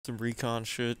some recon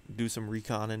shit, do some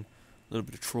reconning, a little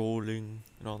bit of trolling,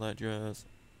 and all that jazz.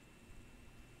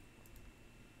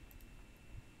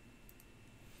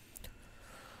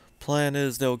 Plan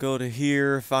is they'll go to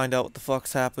here, find out what the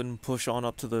fuck's happened, push on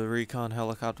up to the recon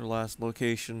helicopter last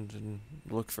location, and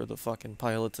look for the fucking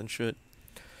pilots and shit.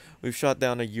 We've shot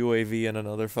down a UAV and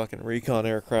another fucking recon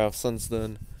aircraft since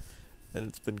then, and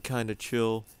it's been kinda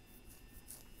chill.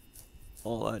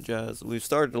 All that jazz. We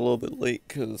started a little bit late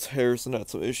because Harrison had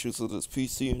some issues with his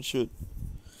PC and shit.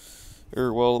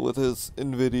 Or, well, with his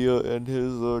NVIDIA and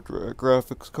his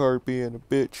graphics card being a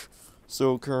bitch.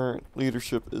 So current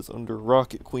leadership is under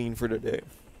Rocket Queen for today.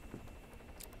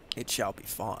 It shall be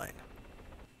fine.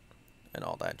 And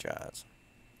all that jazz.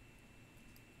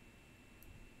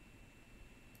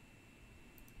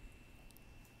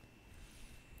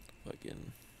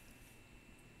 Fucking...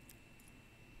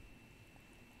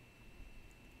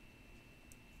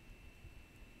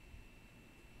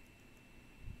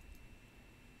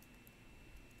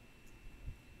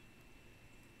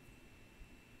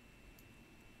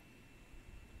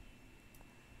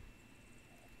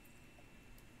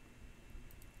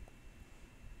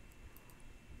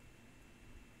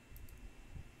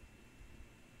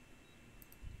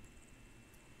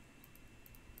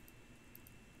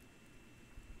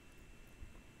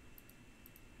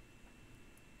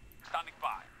 Standing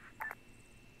by.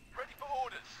 Ready for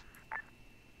orders.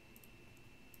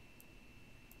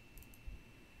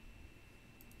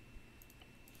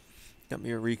 Got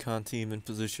me a recon team in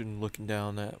position looking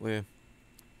down that way.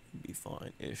 Be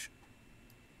fine-ish.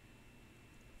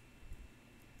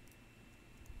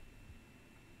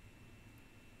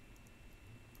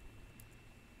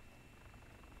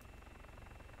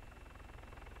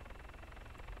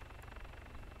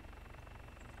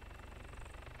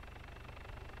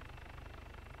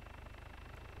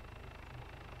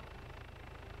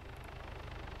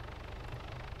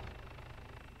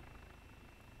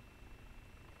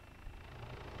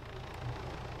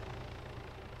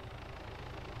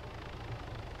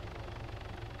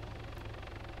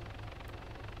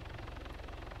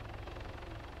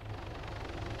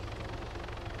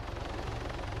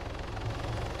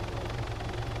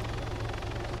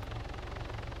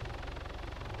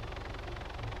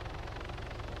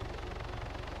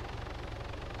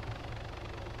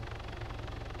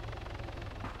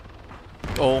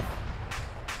 Oh.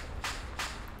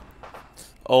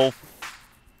 Oh.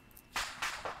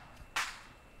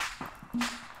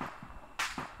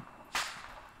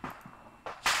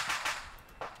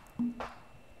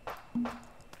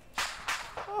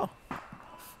 Oh.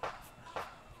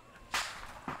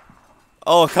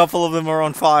 Oh, a couple of them are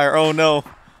on fire. Oh no.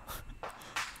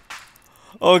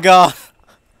 Oh god.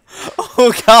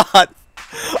 Oh god.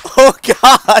 Oh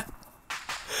god.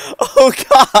 Oh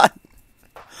god.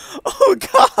 Oh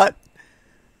god.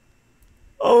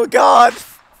 Oh god.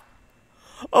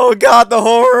 Oh god, the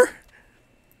horror.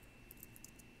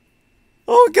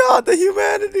 Oh god, the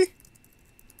humanity.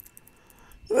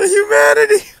 The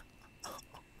humanity.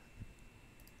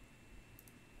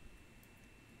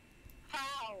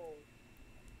 How?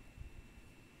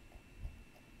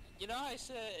 You know, I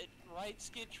said right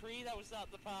skid tree, that was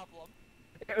not the problem.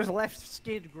 It was left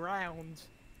skid ground.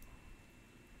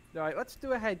 Right, let's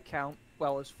do a head count.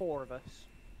 Well, there's 4 of us.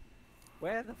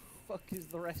 Where the fuck is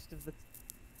the rest of the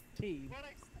team?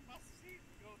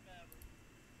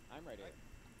 I'm right here.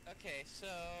 Okay, so...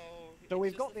 So we've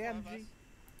it's got just the 4 of MG. us.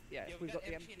 Yeah, Yeah, we've got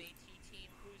the MG MG. and AT team.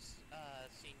 Who's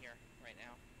senior right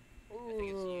now? I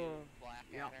think it's you,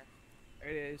 Blackadder. Yeah,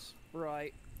 it is.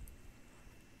 Right.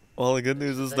 Well, the good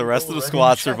news is the rest of the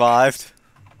squad survived.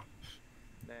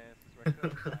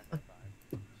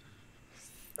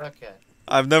 Okay.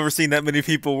 I've never seen that many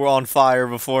people were on fire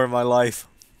before in my life.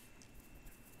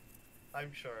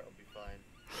 I'm sure it'll be fine.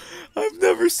 I've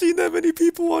never seen that many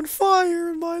people on fire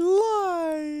in my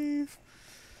life.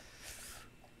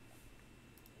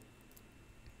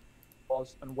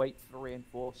 Pause and wait for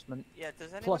reinforcement. Yeah,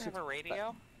 does anyone Plus have it's a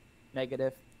radio?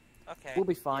 Negative. Okay. We'll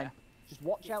be fine. Yeah. Just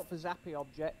watch out for zappy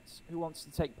objects. Who wants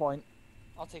to take point?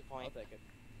 I'll take point. I'll take it.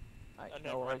 Right,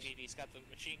 No, no worries. GD's got the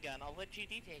machine gun. I'll let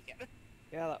GD take it.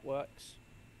 Yeah, that works.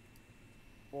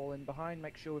 Fall in behind.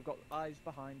 Make sure we've got eyes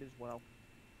behind as well.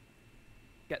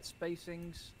 Get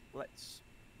spacings. Let's.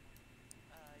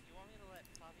 You want me to let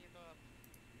Flavia go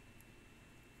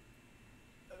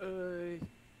up?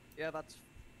 Yeah,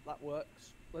 that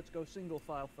works. Let's go single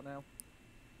file for now.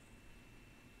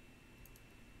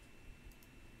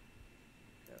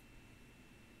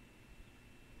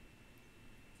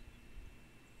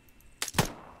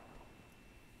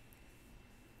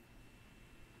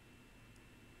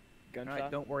 Gunfire.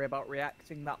 Alright, don't worry about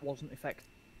reacting, that wasn't effective.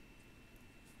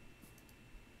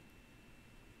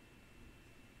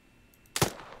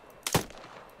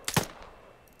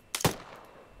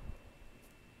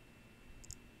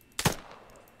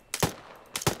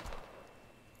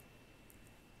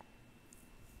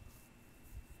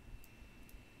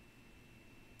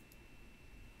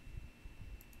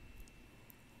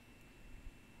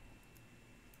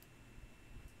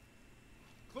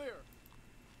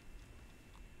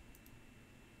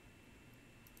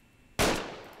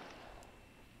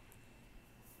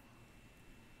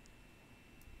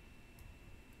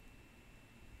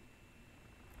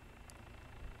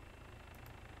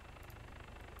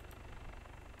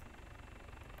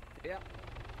 Yeah,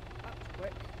 that's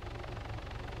quick.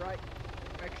 Right,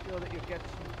 make sure that you get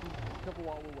some cover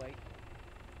while we wait.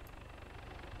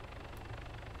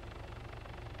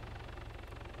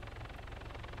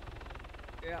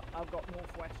 Yeah, I've got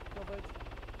northwest covered.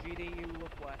 GDU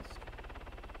look west.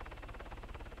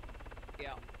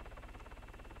 Yeah.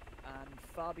 And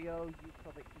Fabio, you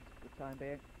cover east for the time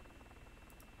being.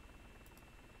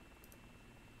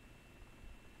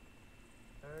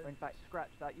 In fact, scratch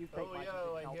that. You take Oh, my yo, position,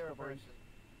 I I'll hear a cover person. east.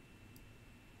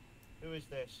 Who is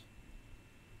this?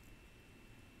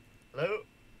 Hello?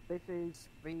 This is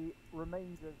the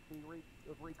remains of the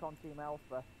Recon Team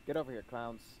Alpha. Get over here,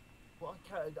 clowns. Well,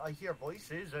 I hear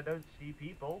voices, I don't see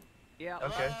people. Yeah, Okay.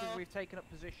 that's because we've taken up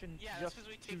position Yeah, that's just because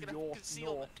we've to taken your up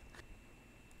concealment. north.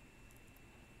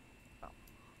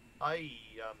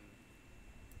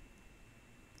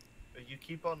 You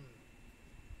keep on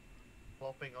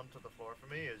plopping onto the floor for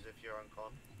me as if you're on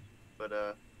con.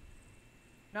 But,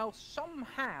 Now,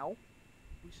 somehow,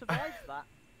 we survived that.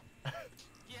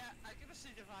 Yeah, I'm gonna say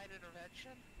divine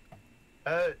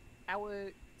intervention.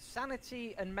 Our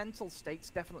sanity and mental states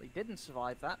definitely didn't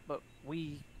survive that, but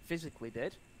we physically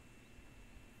did.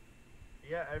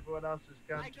 yeah, everyone else is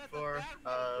I scanned got the for, bad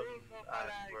one,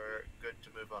 and we're good to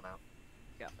move on out.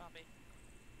 Copy.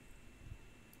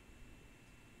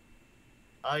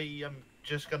 I am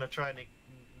just gonna try and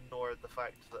ignore the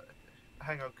fact that...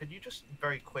 Hang on, can you just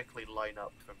very quickly line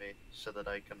up for me so that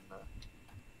I can,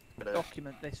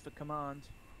 Document this for command.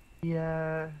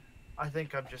 Yeah, I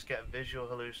think I'm just getting visual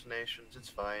hallucinations, it's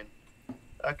fine.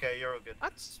 Okay, you're all good.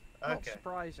 That's not Okay.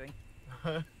 surprising.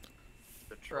 The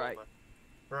trauma.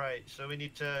 Right, so we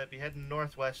need to be heading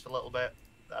northwest a little bit.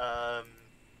 No,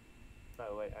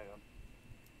 wait, hang on.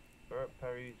 We're at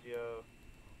Parisio.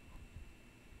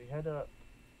 We head up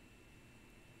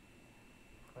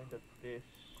kind of this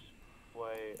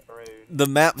way around. The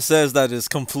map says that is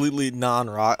completely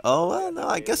non-rock. Oh, well, no,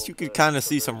 I guess you could kind of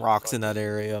see some rocks in that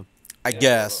area. I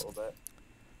guess. A little bit.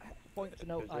 Point to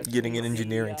note, I Getting an believe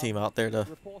engineering the, team out there to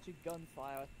reported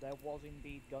gunfire. There was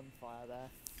indeed gunfire there.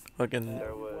 fucking...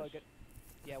 There we were was.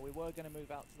 yeah, we were going to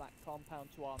move out to that compound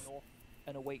to our north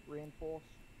and await reinforce,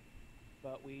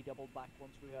 but we doubled back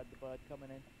once we heard the bird coming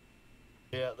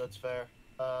in. Yeah, that's fair.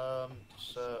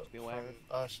 So be aware from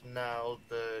us now,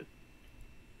 the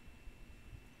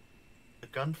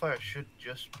gunfire should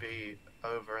just be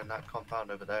over in that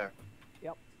compound over there.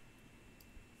 Yep.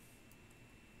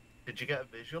 Did you get a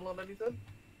visual on anything?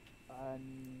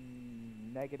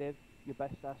 Negative. You're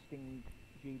best asking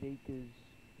GD because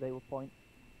they were point.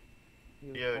 He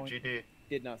was Yo, point. GD.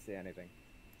 Did not see anything.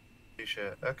 You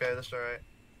shit. Okay, that's alright.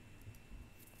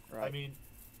 Right. I mean,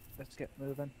 Let's get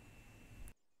moving.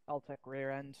 I'll take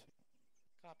rear end.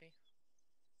 Copy.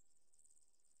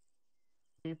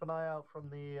 keep an eye out from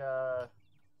the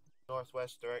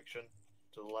northwest direction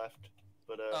to the left.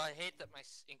 But I hate that my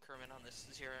increment on this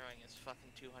zeroing is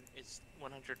fucking 200. It's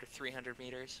 100 or 300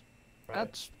 meters. right.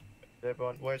 That's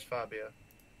Everyone, where's Fabio?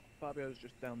 Fabio's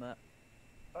just down there.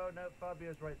 Oh no,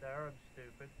 Fabio's right there. I'm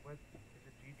stupid. What, is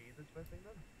it GD that's missing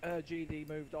then? GD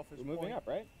moved off as We're moving point. up,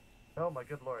 right? Oh my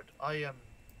good lord, I am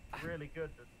really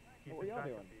good at What keeping are y'all track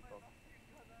doing? of people.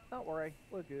 Don't worry,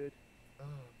 we're good. Oh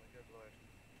my good lord.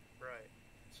 Right,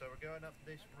 so we're going up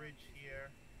this ridge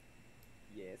here,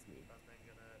 Yes, me. and then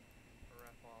gonna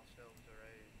wrap ourselves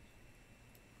around.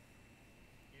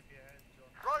 Keep your heads on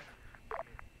Right.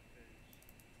 because,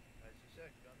 as you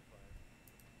said, gunfire.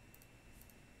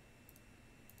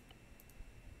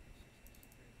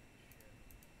 This is the shit,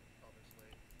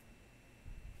 honestly.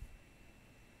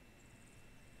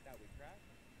 That we crash?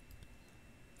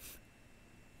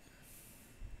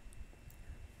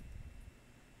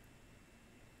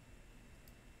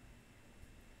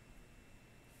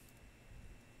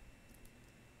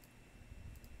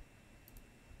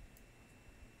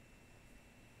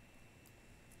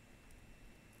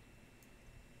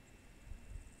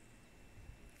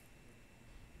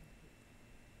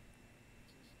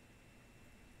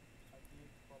 I'm being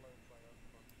followed by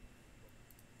unconscious people.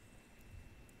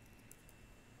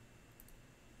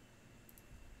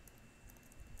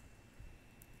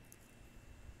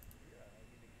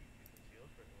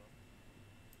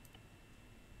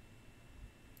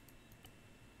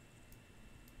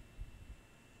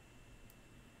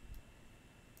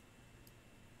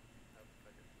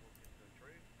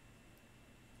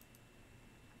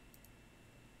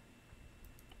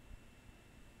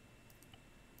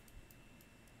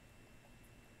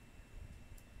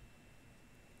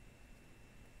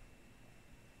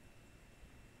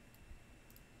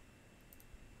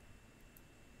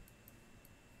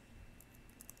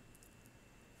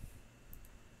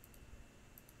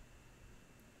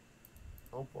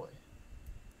 Oh boy.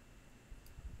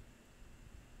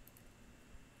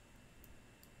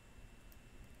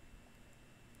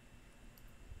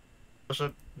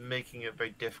 Also making it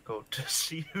very difficult to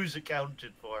see who's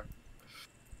accounted for.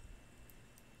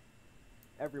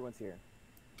 Everyone's here.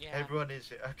 Yeah. Everyone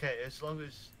is okay, as long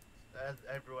as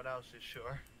everyone else is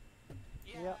sure.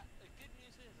 Yeah. Yep. The good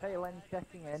news is Paylen I don't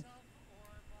checking think in. myself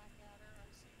or Blackadder are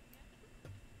seeing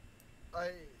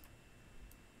it.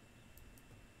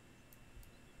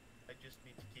 I just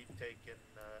need to keep taking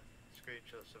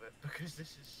screenshots of it because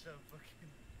this is so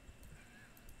fucking.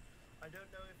 I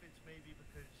don't know if it's maybe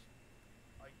because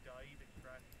I died and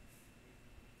crashed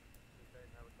in the same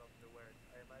helicopter where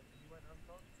I imagine you went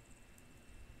unconscious.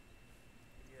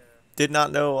 Yeah. Did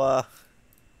not know,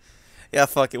 yeah,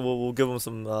 fuck it, we'll give them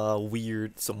some,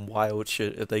 weird, some wild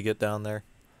shit if they get down there.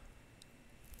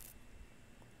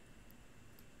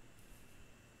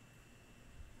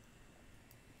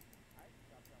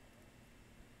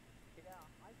 Yeah,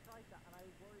 I tried that and I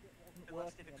was worried it wasn't Unless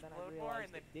working, it and then I explode more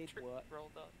realized and then it did work.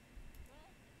 rolled up.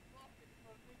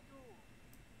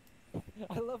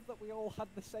 I love that we all had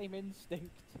the same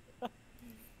instinct.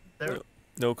 There.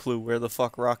 No clue where the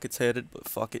fuck Rocket's headed, but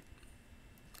fuck it.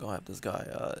 Gonna have this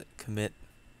guy, commit.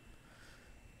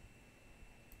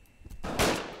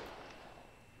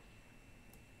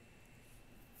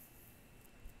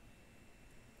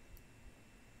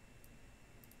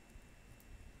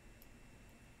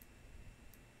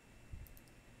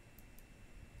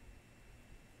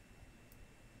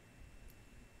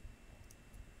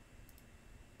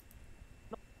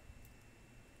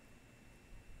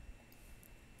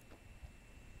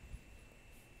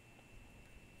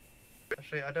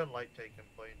 Actually, I don't like taking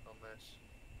point on this.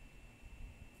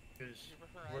 Because. You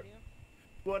prefer I do?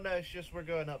 Well, no, it's just we're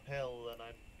going uphill and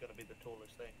I'm gonna be the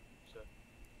tallest thing, so.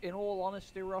 In all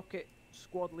honesty, Rocket,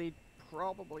 squad lead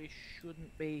probably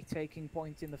shouldn't be taking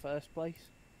point in the first place.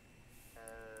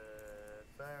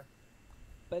 Fair.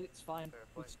 But it's fine. Fair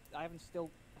point. I still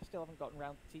haven't gotten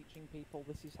around to teaching people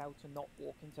this is how to not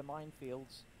walk into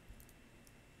minefields.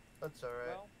 That's alright.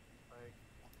 Well,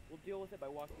 we'll deal with it by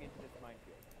walking into this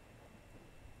minefield.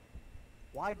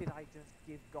 Why did I just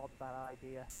give God that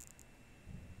idea?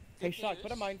 Hey, Good Shock,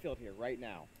 put a news. minefield here right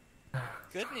now.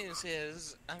 Good news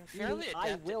is I'm You fairly mean I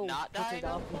adept will at not put dying it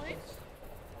on up with points.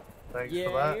 Thanks for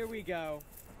Yeah, that. here we go.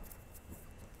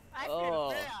 I Oh. feel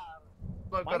bad.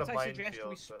 I've got Might a I suggest we minefield,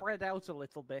 but- spread out a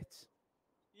little bit?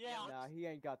 Yeah. Nah, he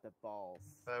ain't got the balls.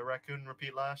 Raccoon,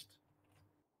 repeat last.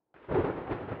 Fucking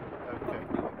Okay.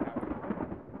 do it, coward.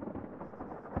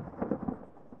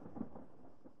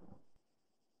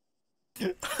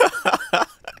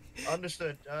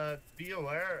 Understood. Be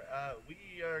aware,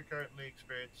 we are currently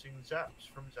experiencing zaps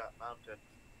from Zap Mountain.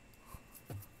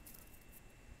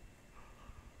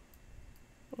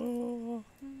 Oh.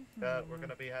 We're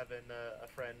gonna be having a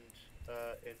friend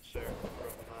insert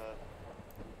from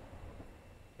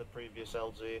the previous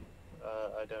LZ.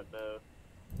 I don't know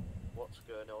what's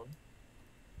going on,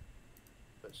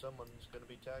 but someone's gonna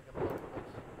be tagging along with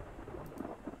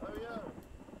us. Oh yeah.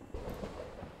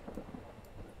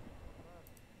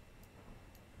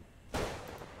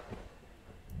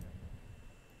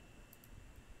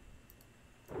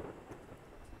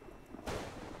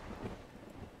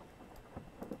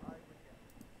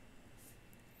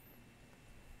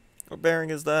 What bearing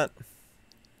is that?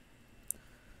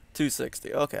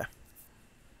 260, okay.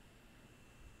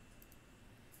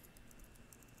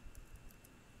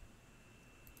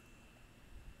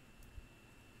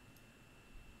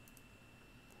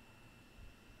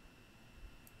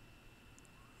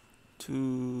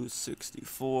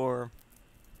 $264.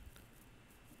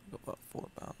 About 4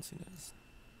 bounciness.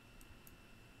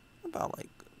 About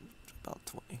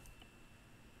 20.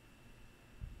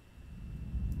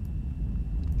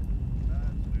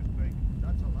 That's moving.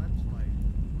 That's a landslide.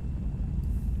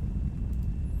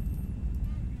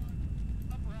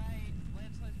 Upright.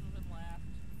 Landslide's moving left.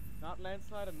 Not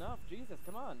landslide enough. Jesus,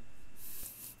 come on.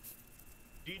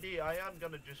 GD, I am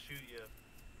gonna just shoot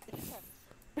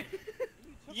you.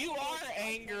 You are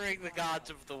angering the gods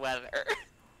of the weather.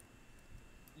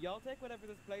 Y'all take whatever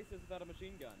this place is without a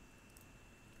machine gun.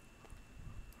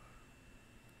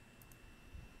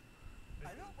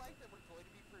 I don't like that we're going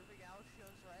to be proving Alice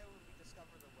shows right when we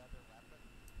discover the weather weapon.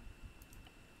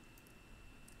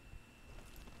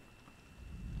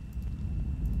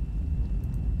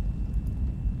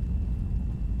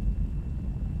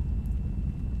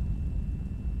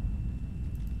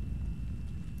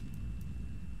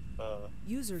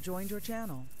 User joined your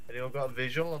channel. Anyone got a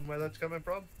visual on where that's coming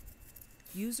from?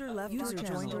 User left your Just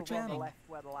channel. over on the left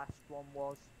where the last one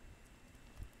was.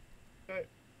 Okay.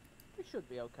 We should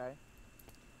be okay.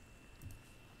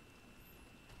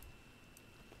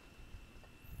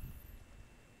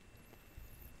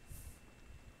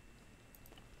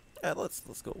 Yeah, let's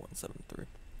go 173.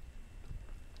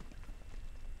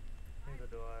 Neither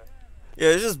do I. Yeah,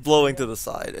 it's just blowing to the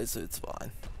side. It's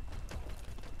fine.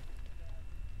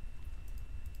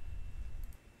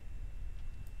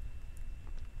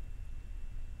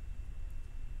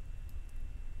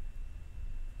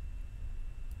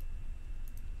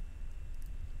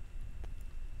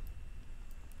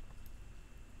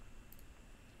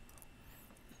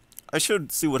 I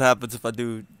should see what happens if I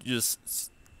do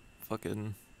just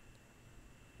fucking.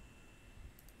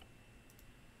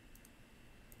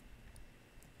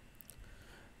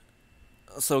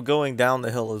 So going down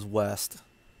the hill is west.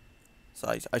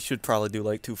 So I should probably do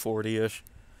like 240-ish.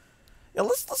 Yeah,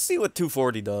 let's see what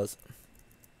 240 does.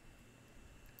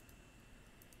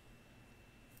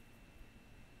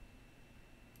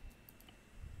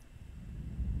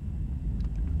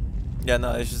 Yeah,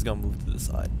 no, it's just gonna move to the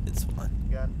side. It's fine.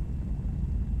 Again.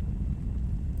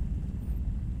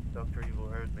 Dr. Evil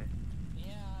heard me.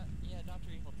 Yeah, Dr.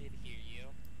 Evil did hear you.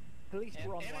 Police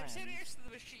were on And I'm land. sitting next to the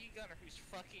machine gunner who's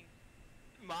fucking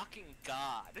mocking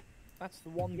God. That's the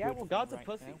one. Yeah, good well, thing God's a right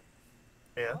pussy.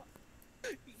 now. Yeah.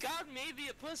 God may be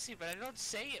a pussy, but I don't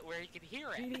say it where he can hear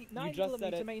it. Really, You just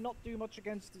said 9mm it. may not do much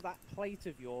against that plate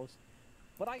of yours,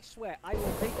 but I swear I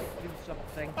will make it do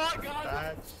something. Oh God!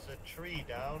 That's a tree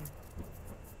down.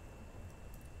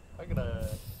 I'm gonna.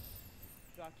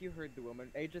 Jock, you heard the woman.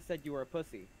 A just said you were a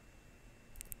pussy.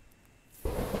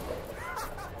 Yeah,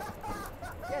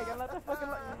 you gonna let that fucking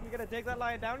you gonna take that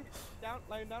lying down,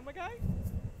 lying down, my guy?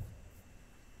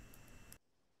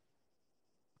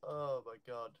 Oh my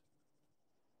god.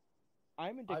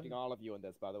 I'm indicting all of you on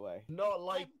this, by the way. Not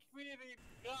like.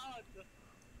 God!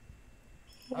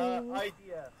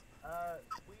 Idea.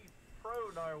 We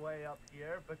prone our way up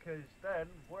here because then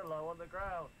we're low on the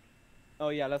ground. Oh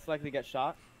yeah, less likely to get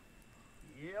shot.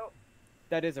 Yep.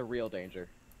 That is a real danger.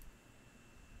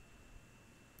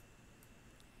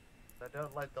 I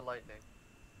don't like the lightning.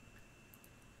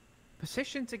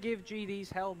 Position to give GD's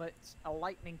helmets a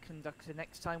lightning conductor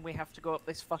next time we have to go up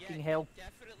this fucking Yeah, hill.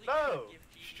 definitely No! gotta give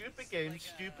GDs, Stupid games, like,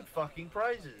 stupid fucking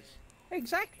prizes.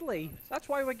 Exactly. That's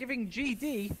why we're giving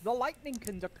GD the lightning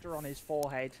conductor on his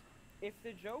forehead. If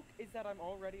the joke is that I'm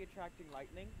already attracting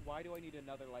lightning, why do I need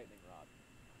another lightning rod?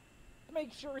 To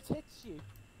make sure it hits you.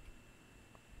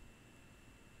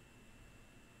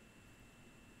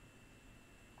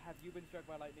 Have you been struck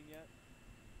by lightning yet?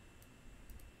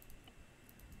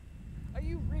 Are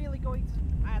you really going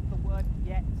to add the word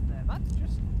yet there? That's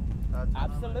just...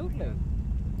 Absolutely.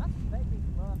 That's begging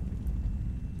Murphy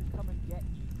to come and get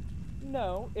you.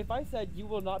 No, if I said you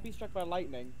will not be struck by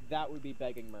lightning, that would be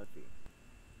begging Murphy.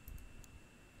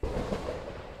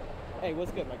 Hey,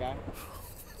 what's good, my guy?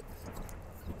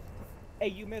 Hey,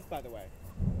 you missed, by the way.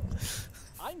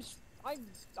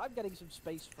 I'm getting some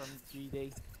space from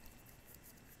GD.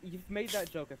 You've made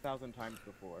that joke 1,000 times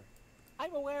before.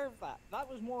 I'm aware of that. That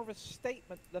was more of a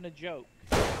statement than a joke.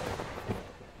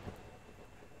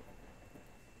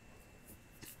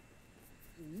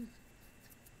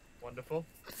 Wonderful.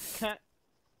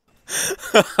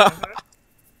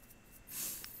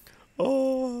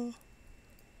 Oh.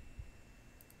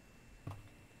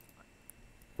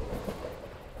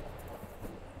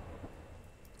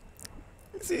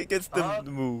 See, it gets them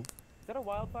to move. Is that a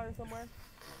wildfire somewhere?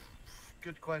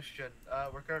 Good question.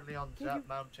 We're currently on Can Zap you-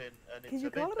 Mountain, and can it's you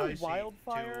a bit call it a dicey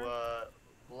wildfire?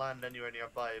 to land anywhere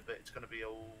nearby, but it's going to be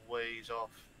a ways off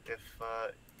if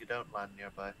you don't land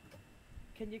nearby.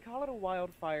 Can you call it a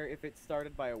wildfire if it's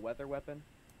started by a weather weapon?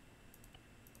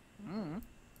 Hmm.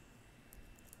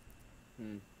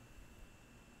 Hmm.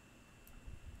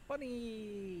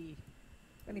 Bunny!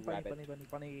 Bunny, bunny, Rabbit. bunny, bunny,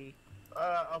 bunny.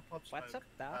 I'll pop smoke. What's up,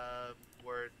 Doc?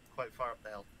 We're quite far up the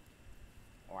hill.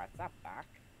 What's up, Doc?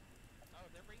 Oh,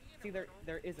 they're bringing in See, a there rental.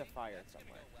 there is a Think fire that's gonna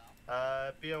somewhere. go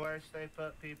well. Be aware, stay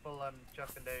put, people. I'm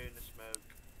chucking down the smoke.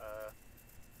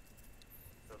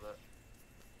 So that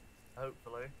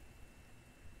hopefully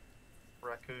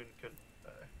Raccoon can.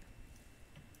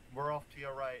 We're off to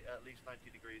your right, at least 90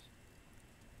 degrees.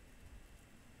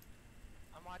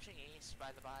 I'm watching Ace, by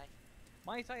the by.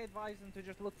 Might I advise them to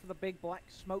just look for the big black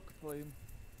smoke plume?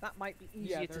 That might be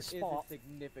easier Yeah, to there is spot. a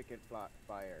significant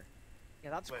fire. Yeah,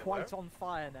 that's Wait, quite where? on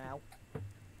fire now.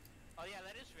 Oh yeah,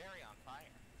 that is very on fire.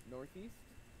 Northeast?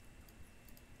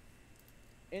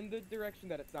 In the direction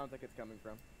that it sounds like it's coming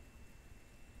from.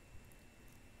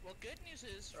 Well, good news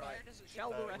is fire Right. doesn't Shall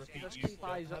get the too rest much of us damage. keep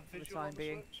eyes up for the time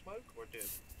being? Smoke or do?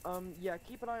 Yeah,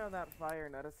 keep an eye on that fire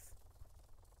and let us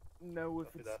know if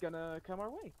Copy it's that. gonna come our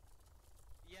way.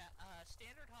 Yeah,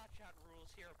 standard hotshot rules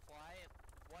here apply.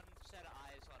 One set of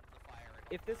eyes on the fire at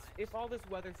if all this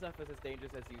weather stuff is as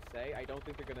dangerous as you say, I don't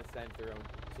think they're gonna send their own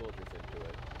soldiers into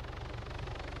it.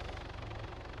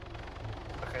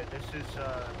 Okay, this is 5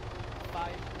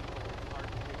 people are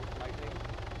hit with lightning.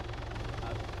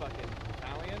 A fucking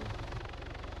battalion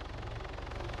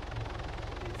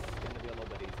is gonna be a little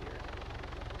bit easier.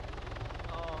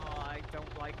 Oh, I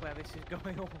don't like where this is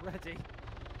going already.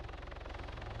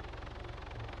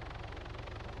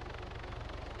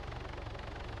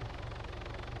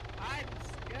 I'm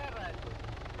scared.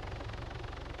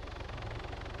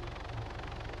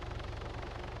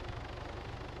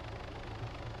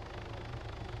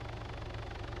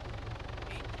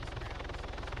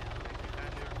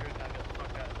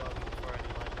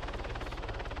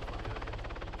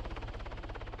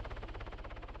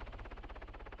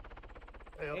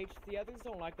 H, the others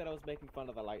don't like that I was making fun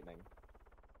of the lightning.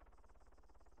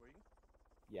 Were you?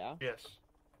 Yeah? Yes.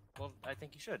 Well, I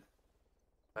think you should.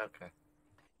 Okay.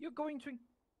 You're going to...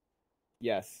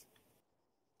 Yes.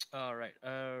 All right.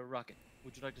 Rocket,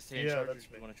 would you like to stay in Yeah, charge, or do that's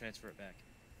you me. want to transfer it back?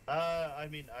 I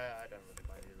mean, I don't really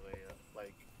mind either way.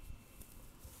 Like,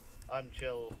 I'm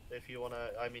chill. If you wanna,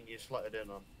 I mean, you slot it in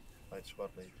on like squad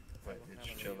lead. Right, What you kind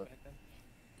just of chill radio it. back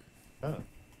then? Oh.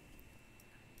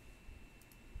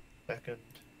 Second.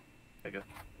 There you go.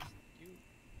 You.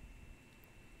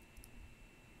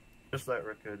 Just let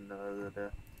Raccoon know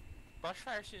that.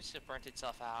 Brushfire seems to have burnt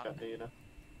itself out. Can't do, you know.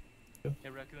 Hey,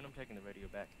 Raccoon, I'm taking the radio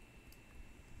back.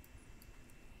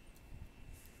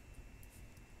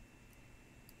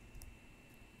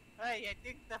 Hey, I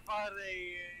think the fire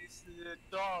is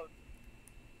done.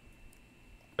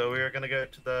 So we are gonna go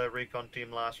to the recon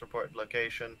team last reported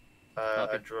location. I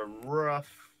Copy. drew a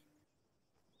rough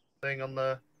thing on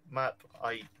the map.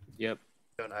 I Yep.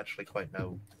 don't actually quite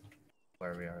know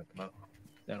where we are at the moment.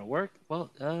 That'll work.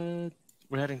 Well,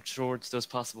 we're heading towards those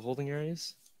possible holding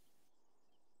areas.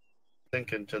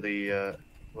 Thinking to the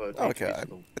well, Okay,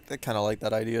 to the I kind of like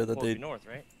that idea that Well, they. be north,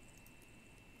 right?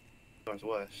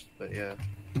 northwest, but yeah.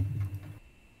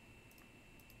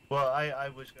 Well, I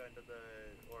was going to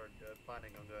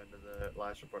planning on going to the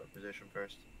last reported position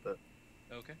first, but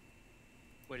Okay.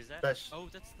 Wait, is that? That's- Oh,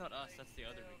 that's not us. That's the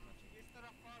other recon team. Is there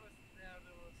a forest near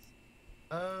us?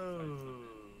 oh,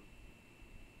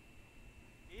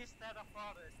 Is there a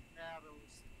forest near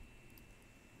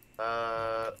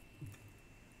us?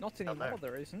 Not Down there. anymore,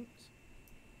 there isn't.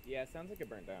 Yeah, sounds like it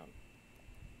burnt down.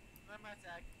 Let me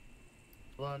check.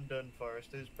 London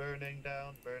forest is burning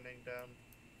down, burning down.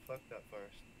 Fuck that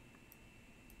forest.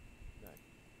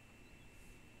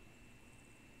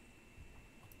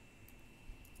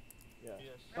 Yeah.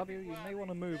 Yes. W, you may want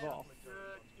to move off.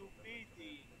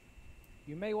 Stupidity.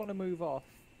 You may want to move off.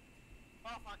 Oh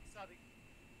fuck, sorry.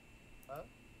 Huh?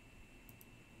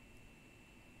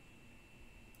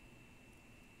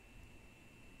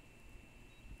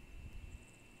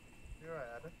 You're right,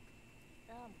 Adam.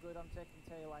 Yeah, I'm good, I'm taking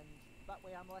tail end. That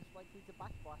way I'm less likely to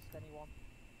backblast anyone.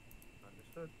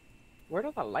 Understood. Where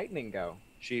did the lightning go?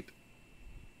 Sheep.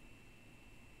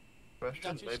 Question,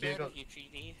 Got too maybe you scared got of you,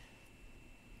 GD.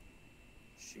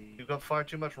 Sheep. you got far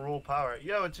too much raw power.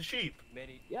 Yo, it's a sheep.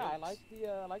 Many. Yeah, I goats.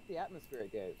 like the atmosphere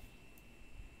it gave.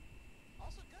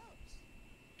 Also goats.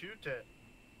 Shoot it.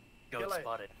 Goat Kill it.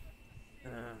 spotted.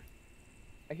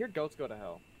 I hear goats go to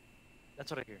hell.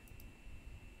 That's what I hear.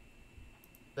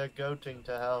 They're goating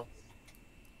to hell.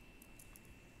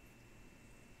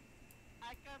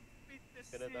 I can beat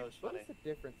the Get it, that was What funny. is the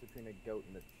difference between a goat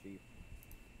and a sheep?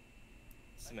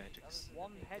 Semantics. Other than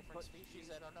One being different headbutt species,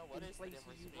 you I don't know what in is the places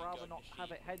difference you'd between rather goat not and have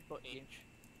sheep. it headbutt you. H.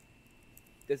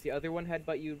 Does the other one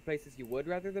headbutt you in places you would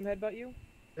rather them headbutt you?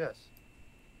 Yes.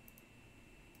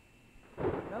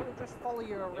 No, they just follow you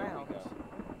There we around. go.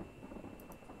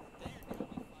 There you go,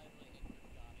 we finally hit your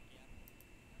shot again.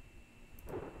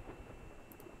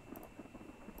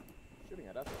 Shooting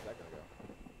at us a second ago.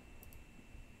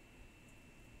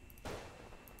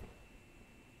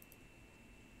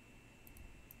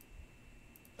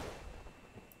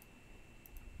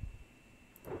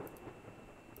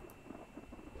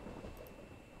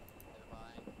 Never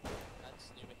mind. That's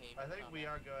new behavior. I think we comment.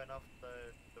 are going off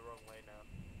the wrong way now.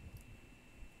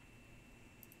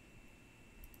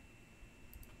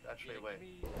 Actually, Yeah, wait. give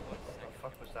me 1 second. The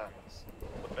fuck to was get that? my bearings.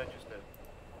 What did I just do?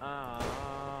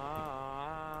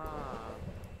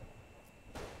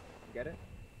 Get it?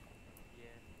 Yeah.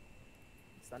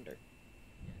 It's thunder.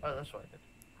 Oh, that's what I did.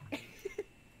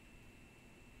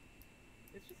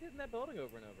 It's just hitting that building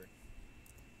over and over.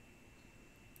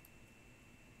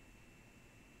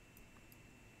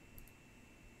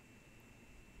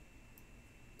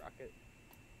 Rocket.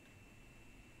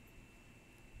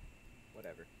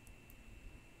 Whatever.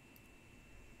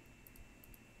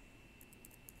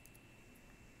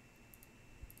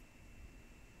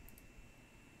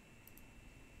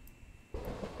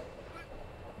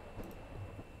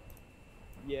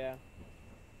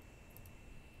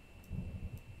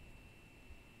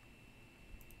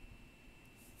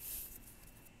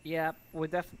 Yeah, we're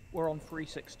on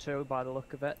 362 by the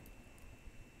look of it.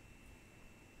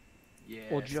 Yeah.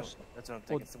 Or just that's what I'm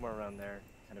thinking. Somewhere around there,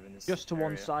 kind of in this. just to area.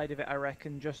 one side of it, I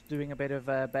reckon. Just doing a bit of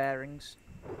bearings.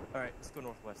 All right, let's go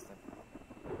northwest then.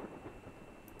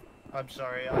 I'm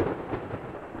sorry. I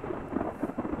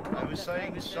was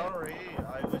saying sorry.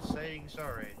 I was saying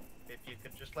sorry. If you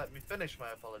could just let me finish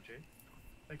my apology.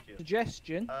 Thank you.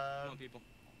 Suggestion. Come on, people.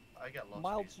 I get lost.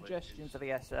 Mild easily, suggestion please. for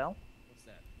the SL. What's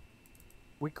that?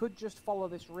 We could just follow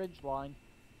this ridge line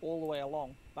all the way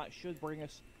along. That should bring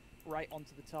us right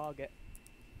onto the target.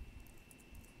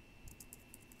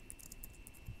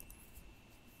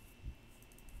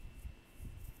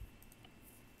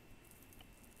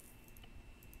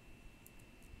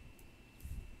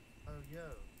 Oh, yo.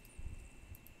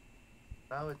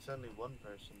 Now it's only one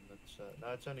person that's,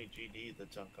 now it's only GD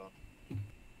that's on con.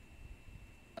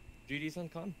 GD's on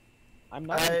con? I'm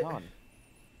not on con.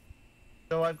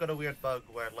 So I've got a weird bug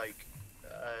where, like,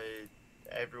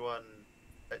 everyone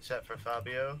except for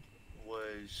Fabio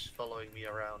was following me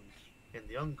around in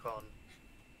the uncon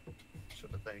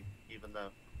sort of thing, even though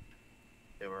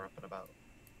they were up and about.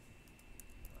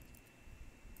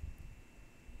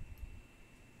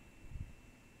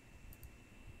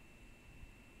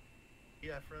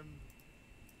 Yeah, from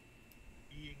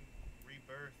being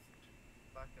rebirthed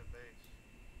back at base.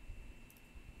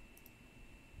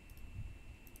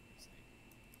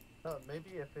 No,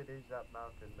 maybe if it is that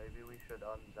mountain, maybe we should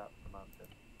unzap the mountain.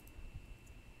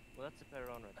 Well, that's a better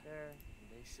on right there. And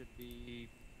they should be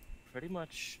pretty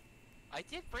much. I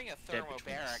did bring a Dead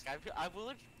between us. thermobaric. I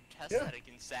will test Yeah. that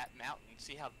against that mountain,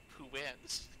 see who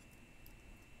wins.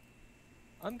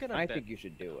 I'm gonna. I bet think you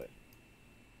should do it.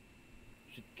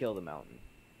 You should kill the mountain.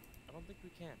 I don't think we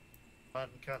can.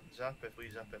 Mountain can't zap if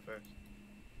we zap it first.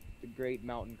 The great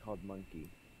mountain called Monkey.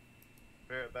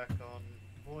 Bear it back on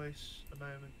voice a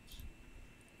moment.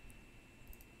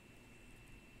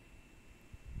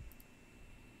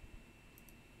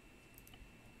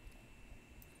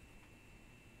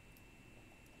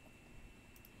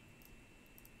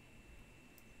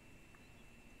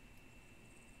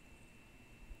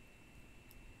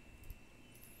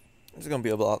 There's gonna be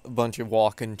a bunch of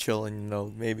walking, chilling, you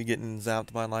know, maybe getting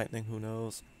zapped by lightning, who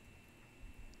knows.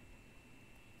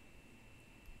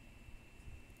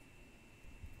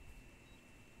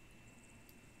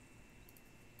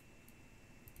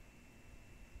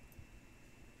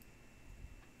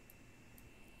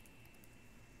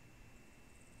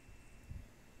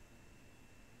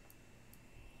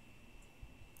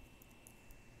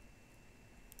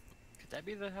 Could that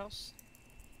be the house?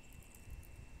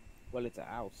 Well, it's a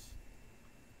house.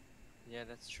 Yeah,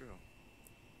 that's true.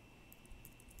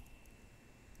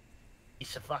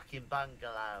 It's a fucking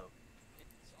bungalow.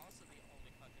 It's also the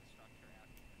only fucking structure out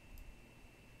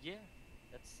here. Yeah,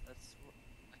 that's.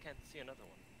 I can't see another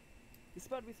one. This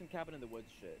about to be some cabin in the woods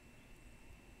shit.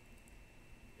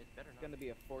 It better It's not. gonna be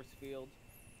a force field.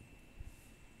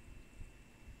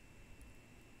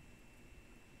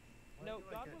 No,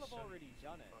 God will have already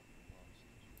done it.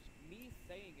 Me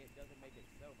saying it doesn't make it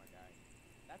so, my guy.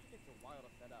 That shit takes a while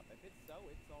to set up. If it's so,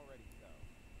 it's already so.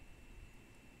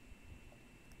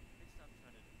 Please stop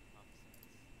trying to hypothesize.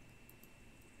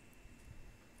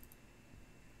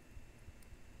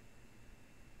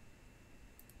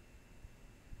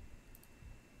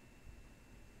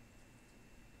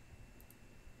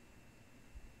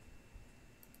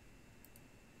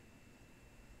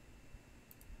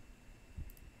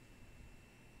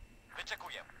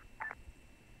 Wyczekuję.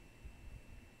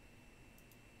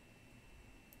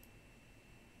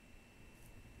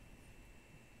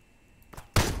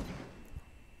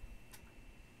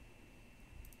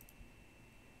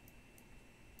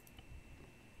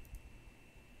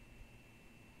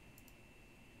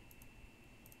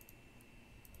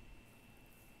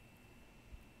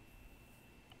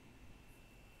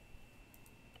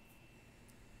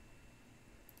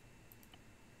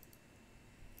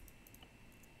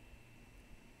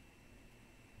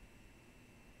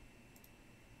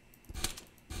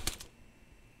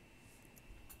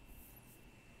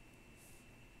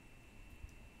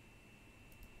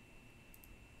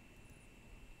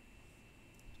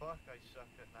 Fuck, I suck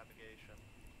at navigation.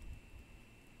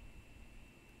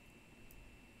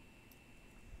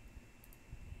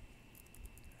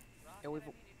 Rocket, Yeah, we've-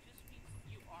 I mean, it just means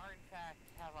you are, in fact,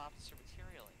 have officer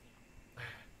material in you.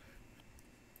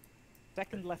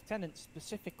 Second lieutenant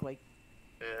specifically.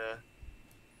 Yeah.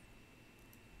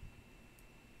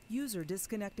 User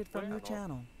disconnected from Where? your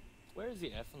channel. Where is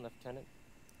the F on Lieutenant?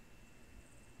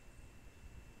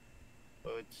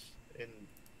 Oh, it's in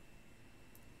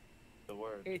the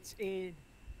word. It's in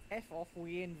F off,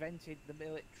 we invented the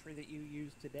military that you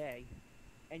use today.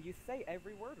 And you say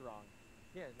every word wrong.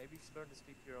 Yeah, maybe you should learn to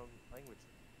speak your own language.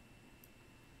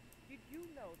 Did you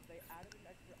know that they added an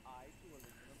extra I to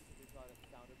aluminum because they thought it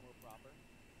sounded more proper?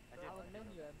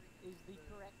 Aluminium is the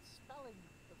correct spelling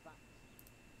of that.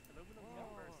 Aluminum No.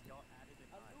 came first, y'all added an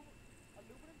I.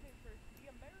 Aluminum came first.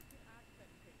 The American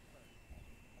accent came first.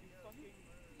 You fucking...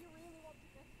 Do you really want to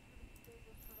get into the thing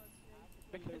of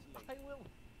pronunciation? Because I will.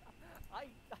 I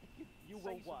could You say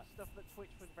will some what? stuff that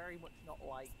Twitch would very much not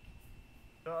like.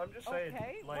 No, I'm just saying,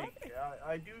 Okay, like,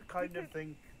 I do kind of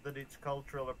think that it's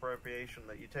cultural appropriation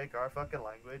that you take our fucking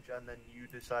language and then you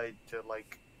decide to,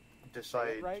 like,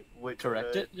 decide right? which...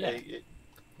 Correct it? Yeah.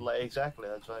 Like, exactly,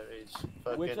 that's why it's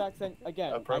fucking Which accent, again,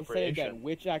 I say appropriation. again,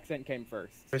 which accent came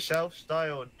first? For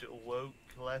self-styled woke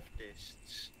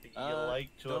leftists, you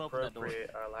like to don't open that door.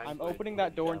 appropriate our language. I'm opening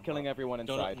that door and killing everyone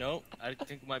inside. No, I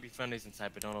think it might be friendlies inside,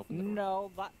 but don't open the door.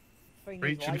 No, that thing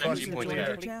Breach is and like clear. User Point joined there.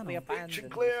 your completely channel. Breach and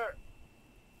abandoned. clear!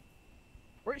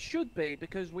 Or it should be,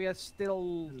 because we are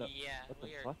still... Yeah, What the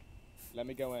weird. fuck? Let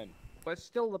me go in. We're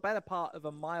still the better part of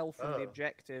a mile from the Oh.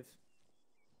 objective.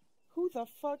 Who the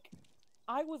fuck?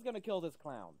 I was gonna kill this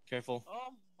clown. Careful. Oh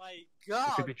my You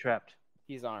god! could be trapped.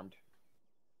 He's armed.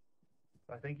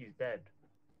 I think he's dead.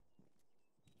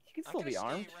 He can I'm still gonna be stay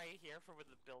armed. right here for when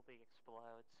the building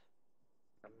explodes.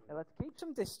 Now let's keep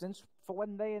some distance for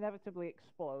when they inevitably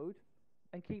explode,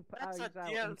 and keep That's eyes a out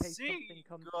in case DLC, something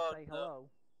comes to God, say no. hello.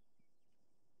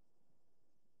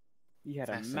 He had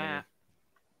a Fascinating. map.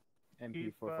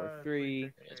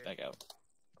 MP443. It's back out.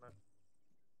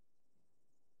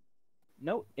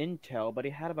 No intel, but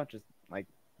he had a bunch of like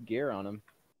gear on him.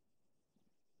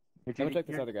 Let me check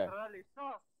this other guy.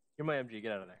 You're my MG,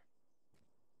 get out of there.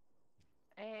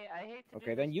 Hey, I hate to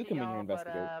Okay, do then this you to come in here y'all, and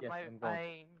investigate. But, Yes, I'm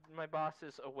going. my boss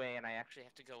is away and I actually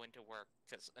have to go into work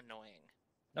because annoying.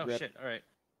 Oh Rip. shit, alright.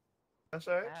 That's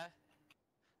alright.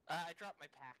 I dropped my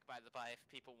pack by the by if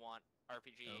people want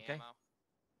RPG Okay. ammo.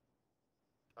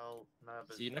 I'll nab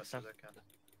as See you much next as time. I can.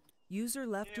 User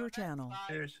left your channel.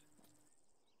 Cheers.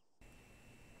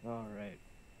 Alright.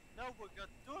 No, we're got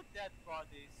two dead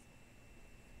bodies.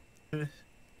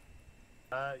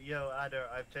 Yo, Adder,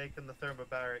 I've taken the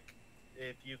thermobaric.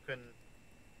 If you can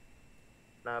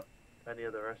nab any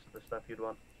of the rest of the stuff you'd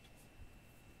want.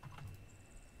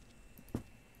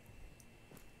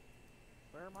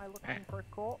 Where am I looking for a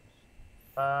corpse?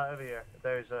 Over here.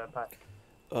 There's a pack.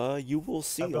 You will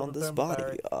see I've got on the this body,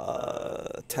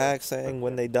 thermobaric. tag saying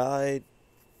when they died,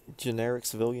 generic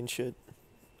civilian shit.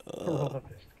 Roll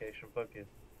investigation, fuck you.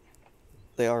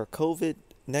 They are COVID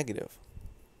negative.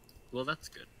 Well, that's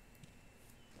good.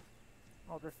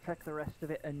 I'll just check the rest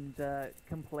of it and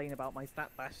complain about my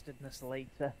fat bastardness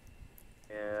later.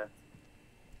 Yeah.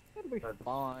 It'll be That's-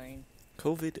 fine.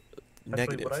 COVID Actually,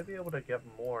 negative. would I be able to get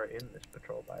more in this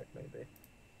patrol bag, maybe?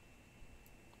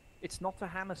 It's not a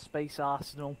hammer space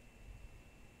arsenal.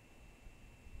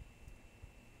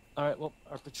 Alright, well,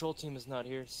 our patrol team is not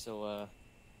here, so,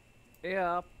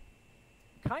 Yeah.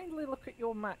 Kindly look at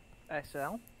your map,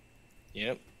 SL.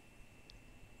 yep.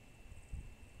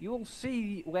 You will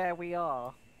see where we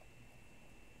are.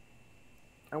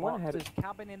 I went ahead. There's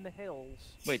cabin in the hills.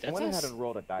 Wait, I that's went ahead us? and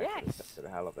rolled a dice Yes. just to the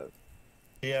hell of it.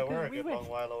 Yeah, Because we're a we good were- long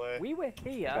while away. We were About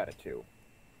here, a 2.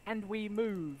 and we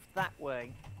moved that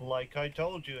way. Like I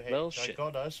told you, H, Well, I shit.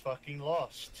 got us fucking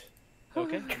lost.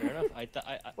 Okay, fair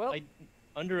enough. Well, I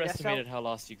underestimated how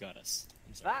lost you got us.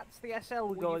 I'm sorry. That's the SL Well,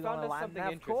 you going found on a us land something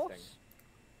nav course.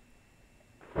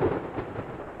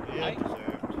 Yeah, I-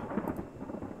 deserved.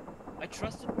 I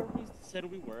trusted where we said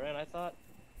we were, and I thought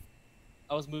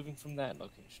I was moving from that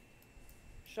location.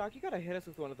 Shock, you gotta hit us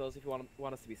with one of those if you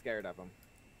want us to be scared of them.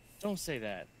 Don't say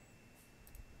that.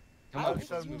 Come I'll on, give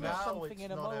So you now something it's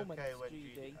in a not moment, okay with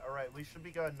GD. GD. Alright, we should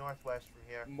be going northwest from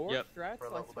here. More Yep. strats? For a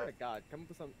I little swear bit. to God, come up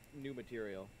with some new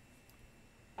material.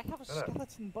 I have a Shut up.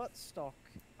 skeleton buttstock.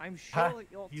 I'm Ha, sure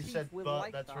that your You teeth said will but,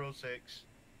 like that's that. rule 6.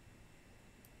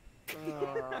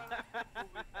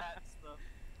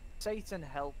 Satan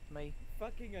help me.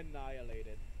 Fucking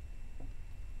annihilated.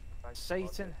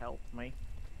 Satan help me.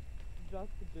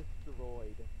 Just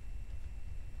destroyed.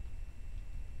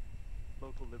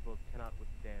 Local liberals cannot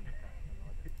withstand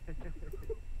fashion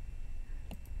logic.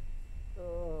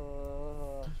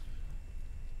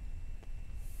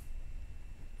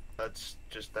 That's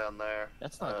just down there.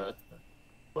 That's not good.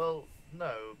 Well,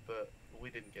 no, but we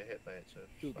didn't get hit by it, so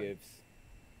it's Who fine. gives?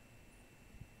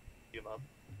 You, Mum.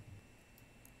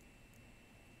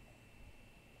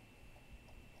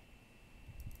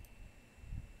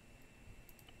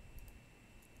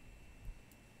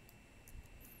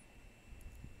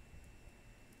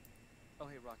 Oh,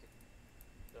 hey, Rocket.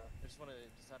 Yeah. just want to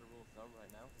decide a rule of thumb right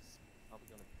now. It's probably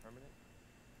going to be permanent.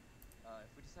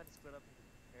 If we decide to split up into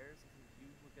pairs, I think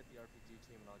you look at the RPG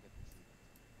team and I'll get the team.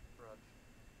 Raj.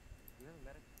 Do we have a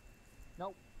medic?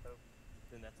 Nope.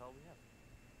 Then that's all we have.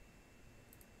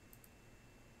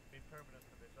 Be permanent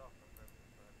for this off or permanent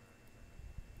forever and ever.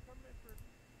 Permanent for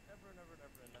ever and ever and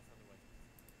ever unless otherwise.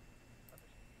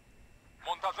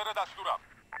 منتظر دستورم.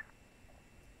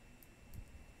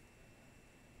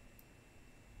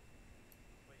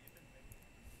 Wait, you've been thinking.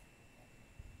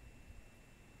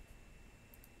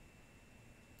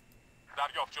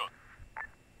 دریافت شد.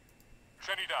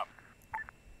 شنیدم.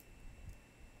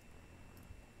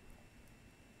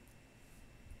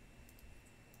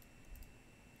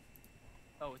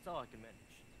 Oh, it's all I can manage.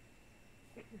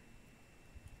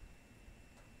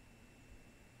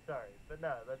 Sorry, but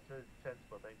no, that's a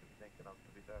sensible thing to be thinking of,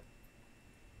 to be fair.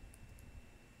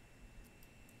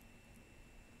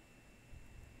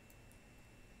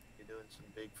 You're doing some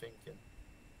big thinking.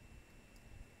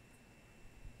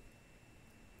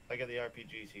 I got the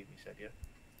RPG team, you said, yeah?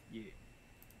 Yeah.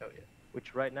 Oh, yeah.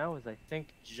 Which right now is, I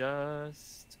think,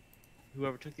 just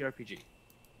whoever took the RPG.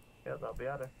 Yeah, that'll be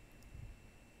out of.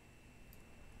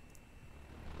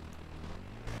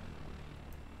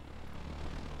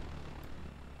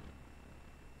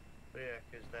 Yeah,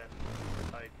 because then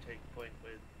I'd take point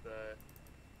with the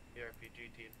RPG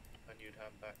team, and you'd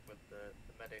hand back with the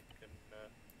medic and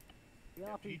The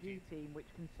RPG RPG team, which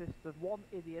consists of one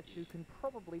idiot who can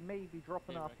probably maybe drop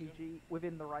an Hey, RPG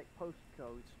within the right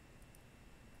postcode.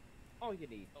 All you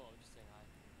need. Oh, I'm just saying hi.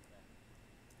 Yeah.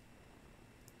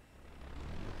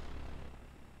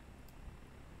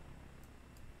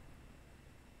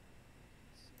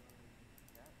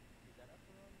 So, is that up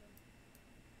around then?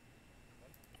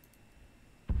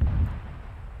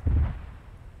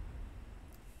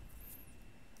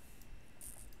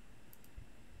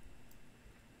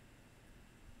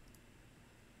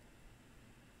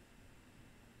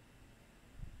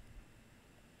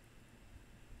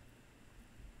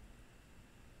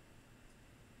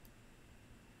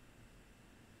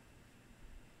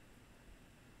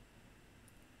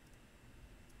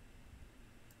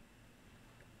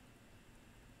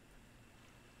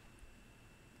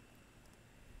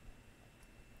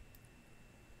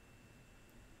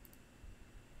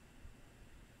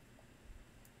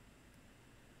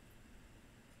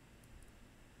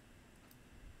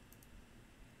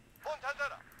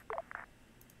 منتظرم.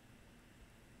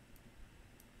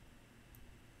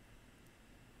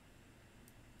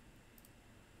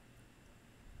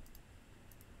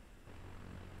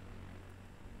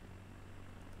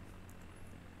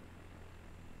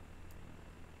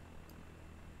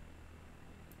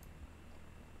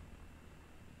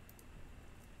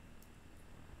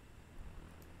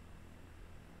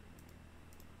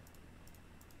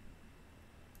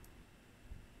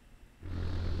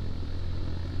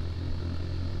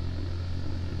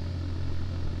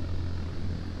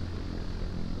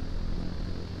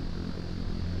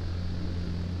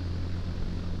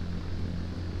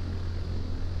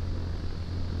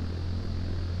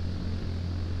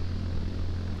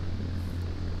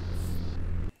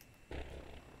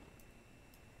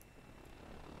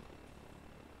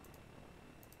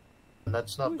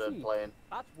 That's not Who's the he? plan.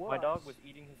 That's worse. My dog was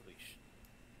eating his leash.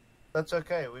 That's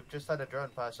okay, we've just had a drone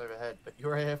pass overhead, but you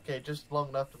were AFK just long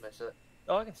enough to miss it.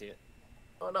 Oh, I can see it.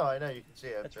 Oh no, I know you can see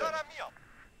it. That's but- right. دارم میام.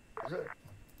 Is it?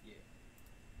 Yeah.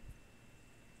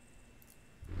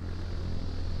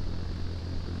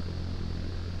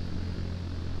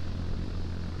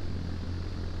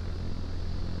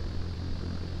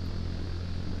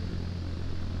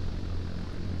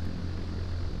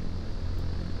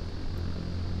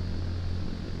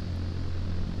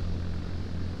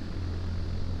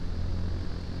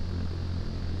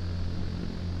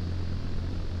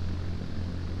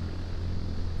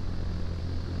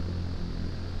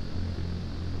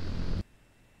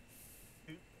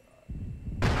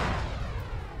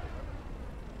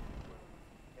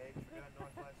 Okay, we're going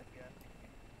northwest again.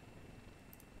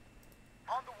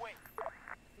 On the way. I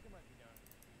think it might be down in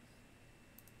the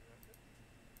trees.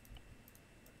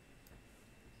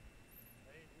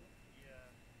 Yeah.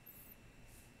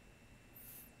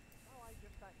 Oh, I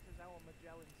just act as our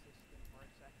Magellan system for a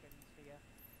second here.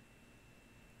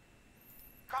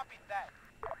 Copy that.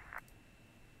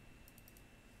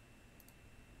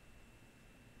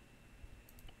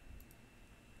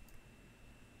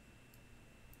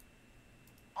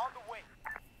 On the way.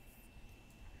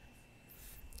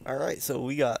 Alright, so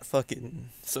we got fucking...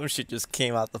 Some shit just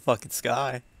came out the fucking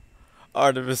sky.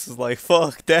 Artemis is like,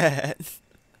 fuck that.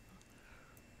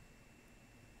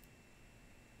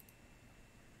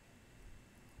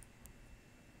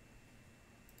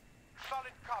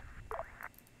 copy.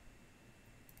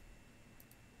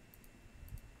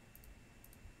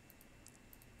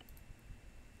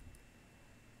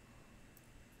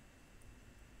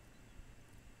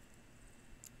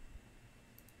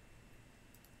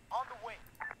 On the way.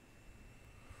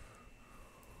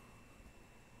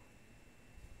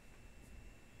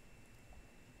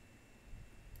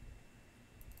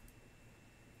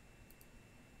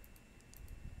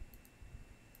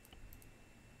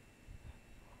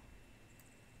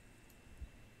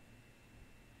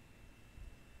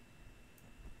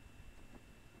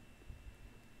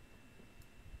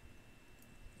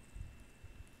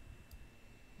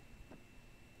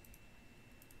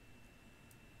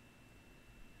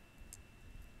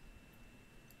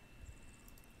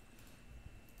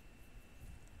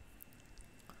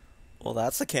 Well,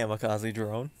 that's a kamikaze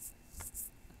drone.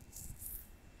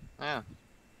 Yeah.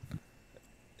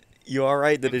 You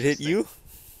alright? Did it hit you?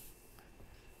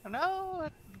 No,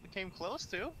 it came close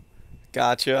to.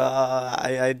 Gotcha.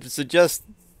 I'd suggest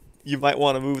you might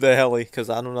want to move the heli, because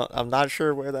I'm not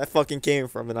sure where that fucking came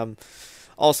from, and I'm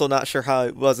also not sure how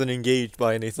it wasn't engaged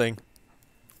by anything.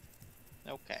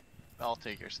 Okay, I'll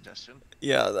take your suggestion.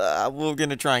 Yeah, we're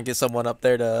gonna try and get someone up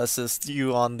there to assist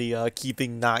you on the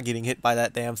not getting hit by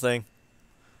that damn thing.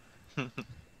 What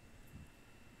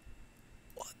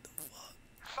the fuck?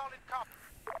 Solid copy.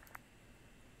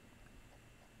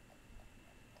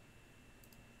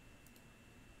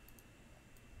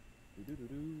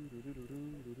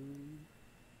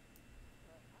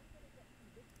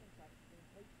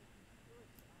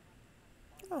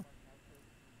 Oh.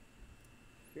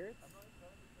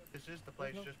 This is the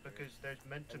place just because there's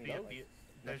meant to be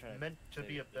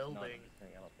a building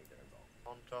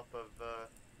on top of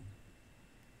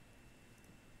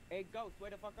Hey, Ghost,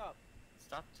 wait the fuck up.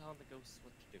 Stop telling the ghosts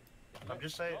what to do. I'm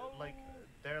just saying, like,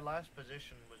 their last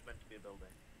position was meant to be a building.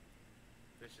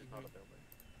 This is not a building.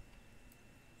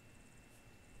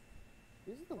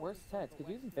 These are the worst heads. Could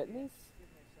you even fit in these?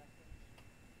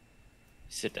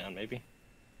 Sit down, maybe.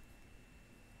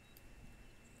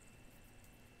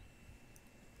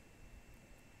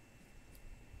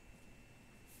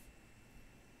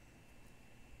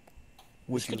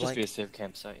 Would This you could just like? be a safe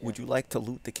campsite. Yeah. Would you like to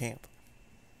loot the camp?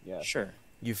 Yeah. Sure.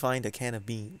 You find a can of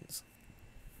beans.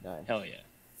 Nice. Hell yeah.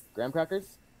 Graham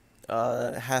crackers?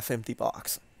 Half empty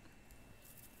box.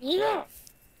 Yeah!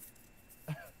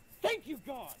 Thank you,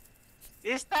 God!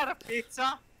 Is that a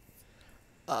pizza?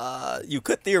 You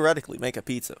could theoretically make a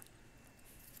pizza.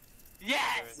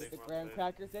 Yes! With the graham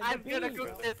crackers and I'm the gonna beans.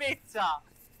 cook the pizza!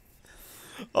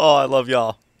 Oh, I love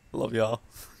y'all. Love y'all.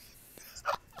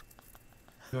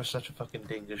 You're such a fucking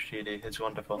dingus, JD. It's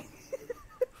wonderful.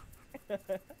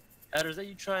 Adder, is that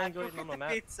you triangulating on the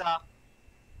map? Pizza!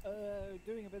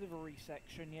 Doing a bit of a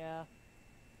resection, yeah.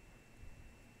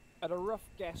 At a rough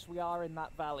guess, we are in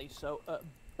that valley, so at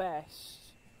best,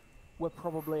 we're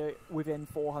probably within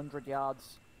 400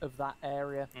 yards of that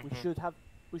area.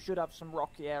 We should have some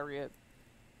rocky area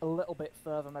a little bit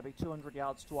further, maybe 200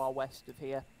 yards to our west of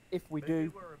here. If we Maybe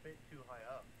do, we're a bit too high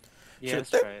up. Yeah, Sure, let's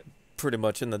they're try it. pretty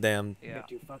much in the damn. yeah.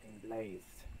 Get you fucking blazed.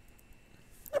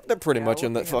 They're pretty Yeah, much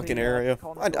in that looking at fucking the, area.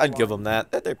 contour I'd give line, them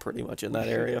that. They're pretty much in we that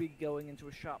should area. be going into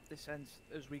a sharp descent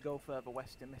as we go further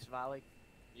west in this valley.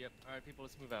 Yep. Alright, people,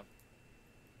 let's move out.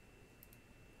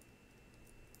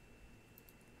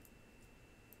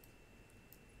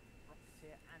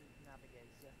 Rocketeer and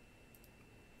navigator.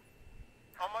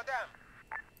 On madame.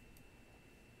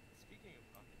 Speaking of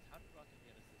rockets, how did Rocket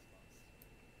get us this lost?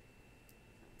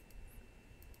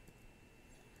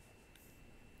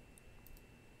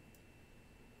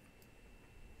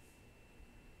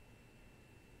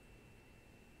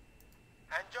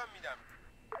 انجام میدم.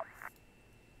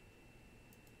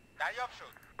 دریافت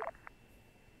شد.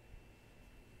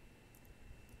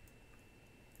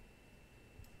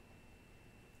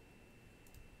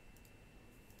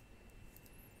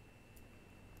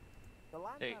 The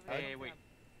land Hey, navigator. hey, wait.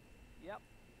 Yep.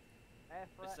 Air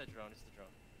It's threat. the drone, it's the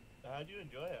drone. How do you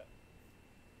enjoy it?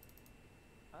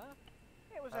 Huh?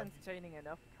 It was How'd you- entertaining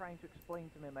enough, trying to explain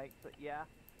to my mates that, yeah,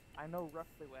 I know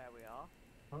roughly where we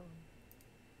are.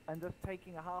 And just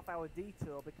taking a half-hour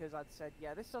detour because I'd said,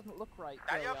 yeah, this doesn't look right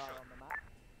where we are on the map.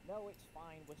 No, it's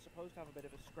fine. We're supposed to have a bit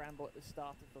of a scramble at the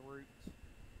start of the route.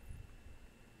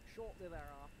 Shortly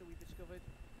thereafter, we discovered...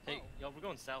 Hey, oh, y'all, we're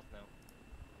going south now.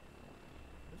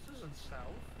 This isn't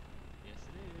south. Yes,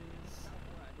 it is.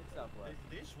 Southwest. It's southwest.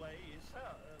 This way is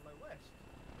south, like west.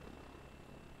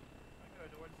 I go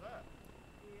towards that.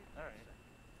 Alright.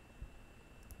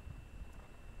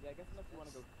 Yeah, I guess unless you want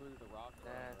to go through the rock or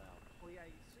around. well, yeah,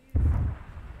 you see...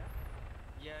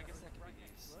 Yeah, I guess that could right be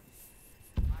next these. to us.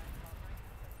 I'm about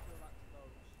 90% sure that's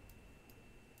those.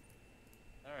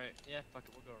 Alright, yeah, fuck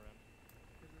it, we'll go around.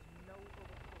 Because there's no other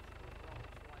cluster of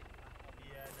rocks like that.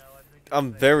 Yeah, no, I think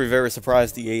I'm very, very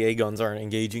surprised the AA guns aren't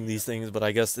engaging these things, but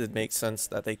I guess it makes sense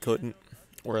that they couldn't,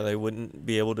 or they wouldn't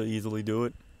be able to easily do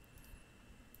it.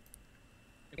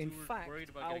 If In we were fact, worried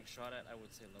about getting shot at, I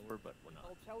would say lower, but we're not.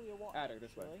 I'll tell you what, Adder,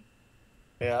 this way. actually.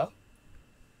 Yeah.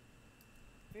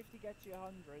 50 gets you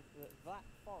 100, that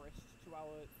forest to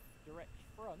our direct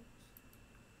front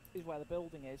is where the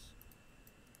building is.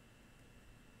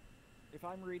 If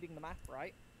I'm reading the map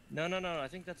right. No, I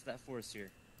think that's that forest here.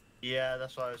 Yeah,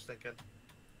 that's what I was thinking.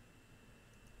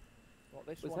 What,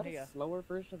 this Was one that here? a slower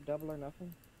version of Double or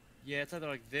Nothing? Yeah, it's either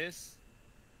like this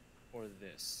or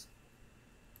this.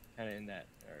 Kind of in that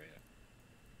area.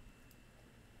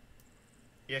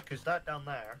 Yeah, because that down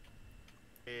there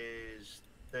is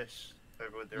this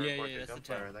over with the Yeah, reported that's the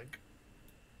gunfire, town. I think.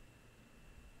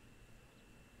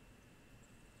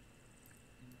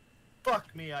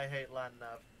 Fuck me, I hate land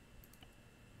nav.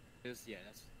 Yeah,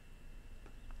 that's...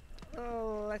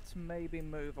 Oh, let's maybe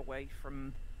move away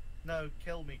from... No,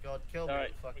 kill me, God, kill me.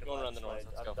 Alright, Fucking we're going around the north,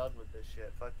 landslide. let's I'm go. done with this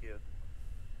shit. Fuck you.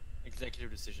 Executive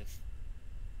decision.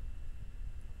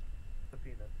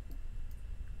 Subpoena.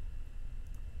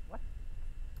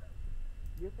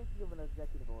 You're thinking of an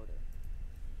executive order.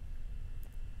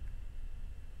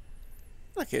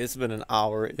 Okay, it's been an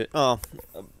hour.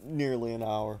 Nearly an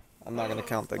hour. I'm not gonna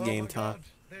count the game my time. God,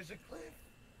 there's a cliff.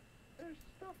 There's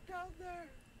stuff down there.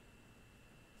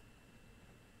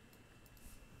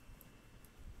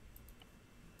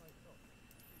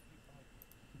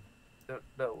 Don't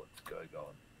know what's going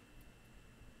on.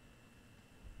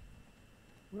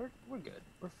 We're good.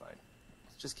 We're fine.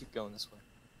 Let's just keep going this way.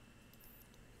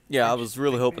 Yeah, I Think- was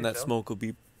really think hoping me that so. smoke would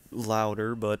be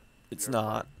louder, but it's You're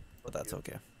not. fine. But Fuck that's you.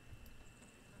 okay.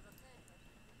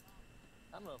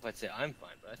 I don't know if I'd say I'm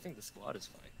fine, but I think the squad is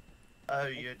fine. Oh,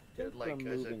 you're think like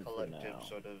we're as a moving for collective now.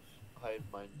 sort of hive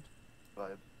mind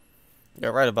vibe. Yeah,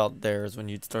 right about there is when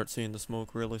you'd start seeing the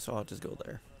smoke really, so I'll just go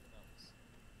there.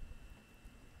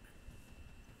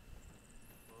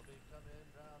 We'll be coming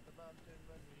round the mountain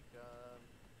when we come.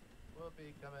 We'll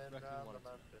be coming Reckon round one the or two.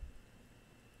 mountain.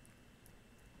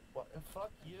 What?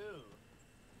 Fuck you.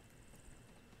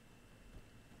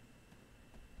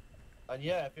 And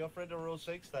yeah, if you're friend of Rule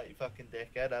 6, that you fucking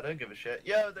dickhead, I don't give a shit.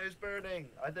 Yo, there's burning!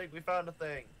 I think we found a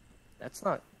thing. That's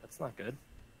not good.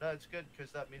 No, it's good, because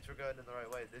that means we're going in the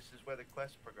right way. This is where the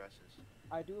quest progresses.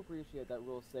 I do appreciate that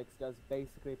Rule 6 does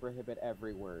basically prohibit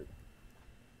every word.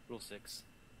 Rule 6.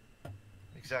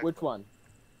 Exactly. Which one?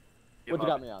 Your What you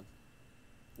got mom. me on?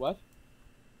 What?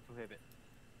 Prohibit.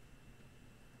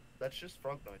 That's just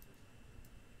frog noises.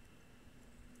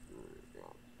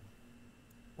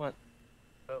 What?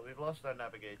 But we've lost our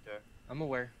navigator. I'm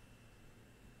aware.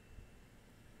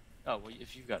 Oh, well,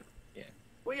 if you've got it, yeah.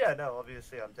 Well, yeah, no,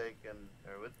 obviously I'm taking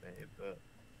her with me, but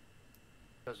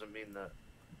doesn't mean that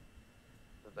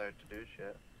they're there to do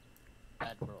shit.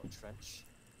 Admiral Trench.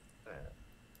 Yeah.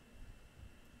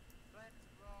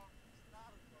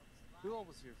 Who all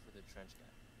was here for the trench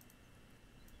guy?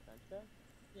 Trench guy?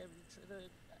 Yeah, the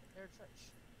air trench.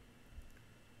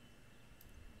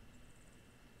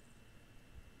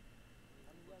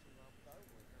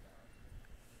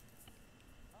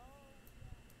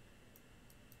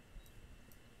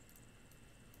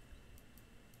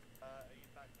 Are you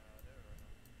back now, or no?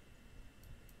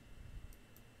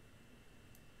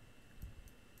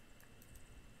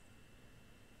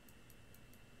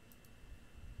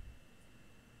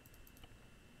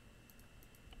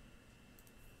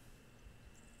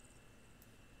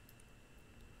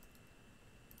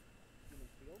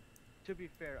 To be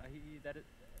fair,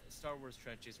 Star Wars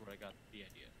trench is where I got the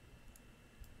idea.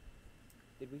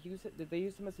 Did we use it? Did they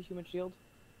use him as a human shield?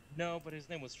 No, but his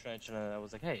name was Trench, and I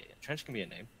was like, hey, Trench can be a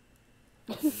name.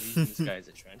 I'm using this guy as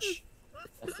a Trench.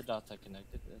 That's the dots I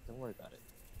connected. Don't worry about it.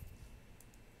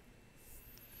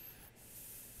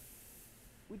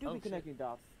 We do Oh, be shit. connecting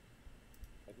dots.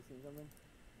 Have you seen something?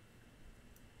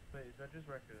 Wait, is that just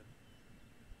record?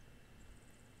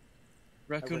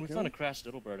 Raccoon, we raccoon? found a crashed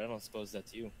little bird. I don't suppose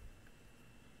that's you.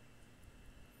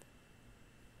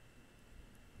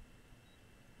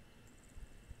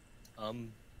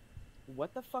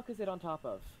 What the fuck is it on top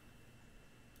of?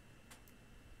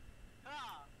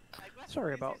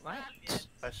 Sorry about that.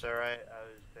 That's alright, I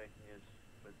was taking his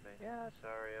with me. Yeah.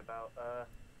 Sorry about,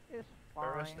 It's fine.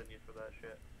 arresting you for that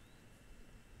shit.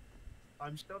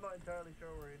 I'm still not entirely sure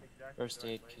we're in exactly First the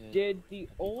right aid place. kit. Did the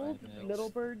old 55 mils. little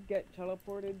bird get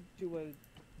teleported to a...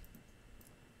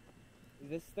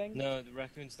 this thing? No, the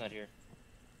raccoon's not here.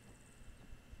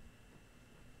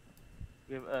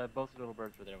 We have both little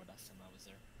birds were there when last time I was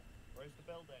there. Where's the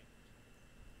building?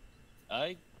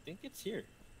 I think it's here.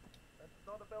 That's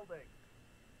not a building.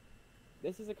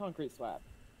 This is a concrete slab.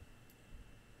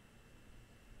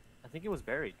 I think it was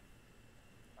buried.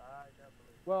 I don't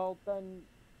believe. Well, then,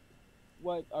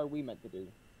 what are we meant to do?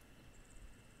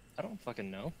 I don't fucking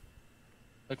know.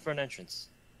 Look for an entrance.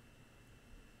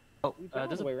 Oh, We've gone all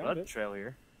there's the a way around blood it. trail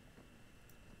here.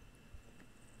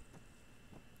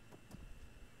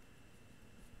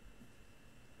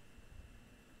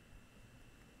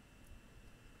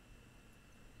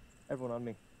 Everyone on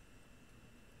me.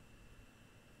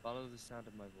 Follow the sound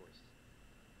of my voice.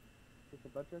 Does the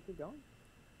blood trail keep going?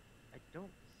 I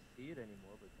don't see it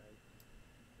anymore, but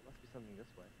there must be something this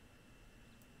way.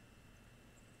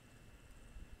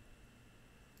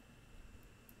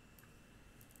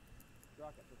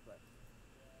 Rocket this way.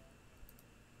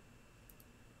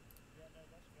 Yeah, no,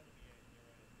 that's gonna be it. You're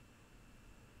right.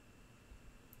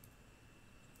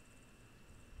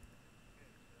 Okay,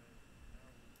 so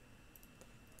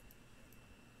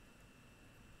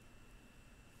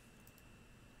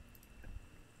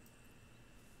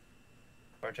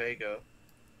now we can. Partego.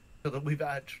 So that we've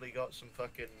actually got some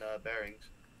fucking bearings.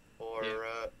 Or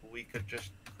we could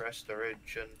just crest the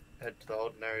ridge and head to the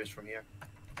holding areas from here.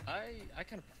 I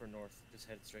kind of prefer north. Just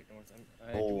head straight north.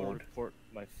 I do want to report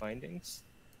my findings.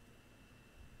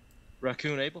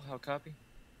 Raccoon Able, how copy?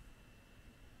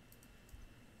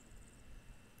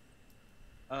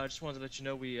 I just wanted to let you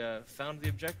know we found the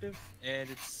objective, and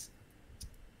it's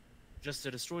just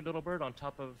a destroyed little bird on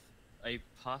top of a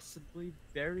possibly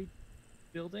buried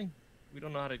building. We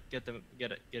don't know how to get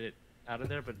it out of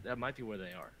there, but that might be where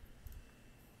they are.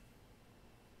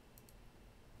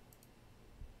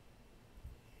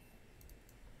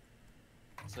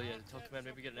 So yeah, tell command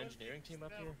maybe get an engineering team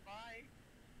up here.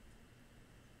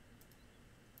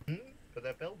 But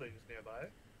there are buildings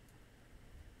nearby.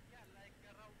 Yeah, like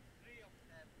around 3 of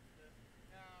them.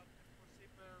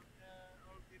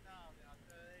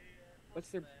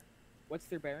 Possible ordinary. What's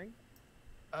their bearing?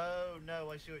 Oh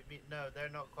no, I see what you mean. No, they're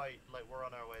not quite. Like we're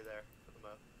on our way there for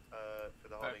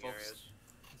the holding folks. areas.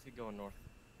 Let's get going north.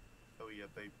 Oh yeah,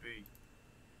 baby.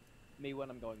 Me when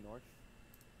I'm going north.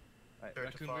 Alright,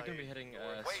 Raccoon, we're gonna be heading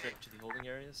straight to the holding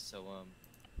areas, so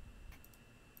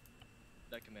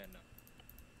that command now.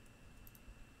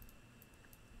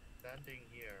 Standing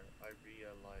here, I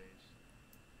realize.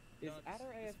 Is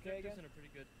Adder AFK again? in a pretty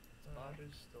good Spot spot.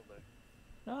 is still there.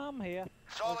 No, I'm here. I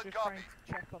was Solid just copy. trying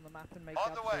to check on the map and make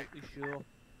On the way. absolutely sure.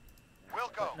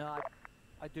 We'll go. But no,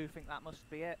 I do think that must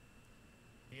be it.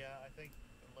 Yeah, I think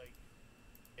like,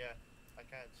 yeah, I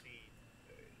can't see.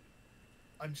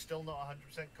 I'm still not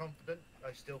 100% confident.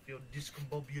 I still feel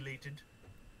discombobulated.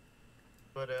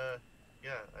 But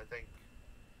yeah, I think.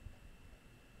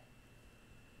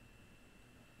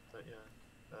 But yeah,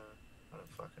 I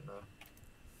don't fucking know.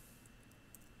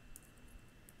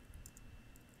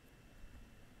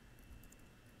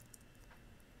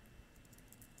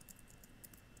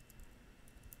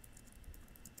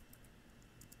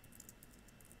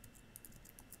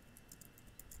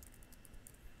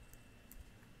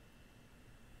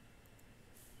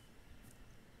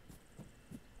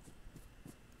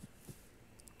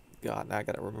 God, now I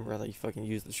gotta remember how you fucking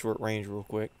use the short range real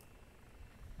quick.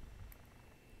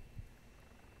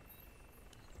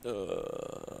 I'll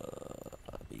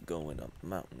be going up the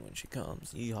mountain when she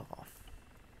comes. Yeehaw.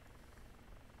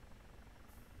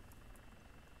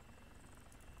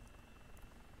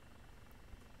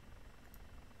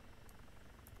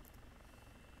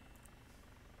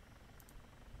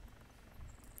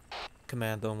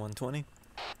 Command on 120.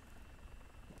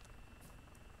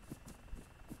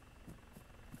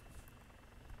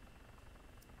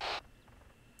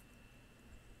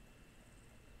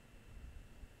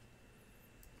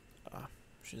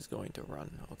 She's going to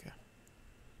run. Okay.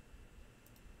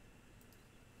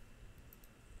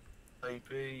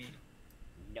 Baby.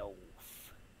 No.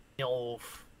 No.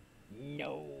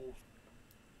 No.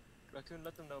 Raccoon,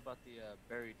 let them know about the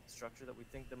buried structure that we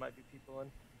think there might be people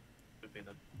in. Could be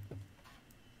them.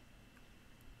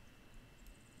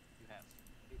 You have.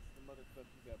 It's the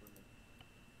motherfucking government.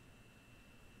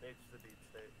 It's the deep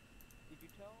state. Did you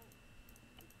tell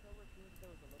Raccoon there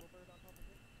was a little bird on top of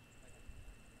it?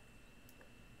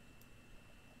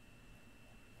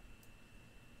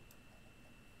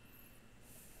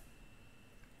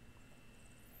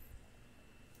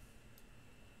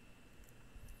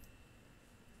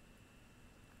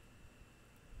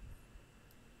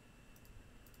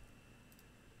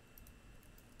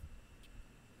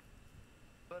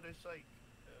 But it's like,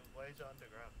 why is it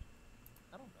underground?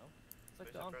 I don't know. It's like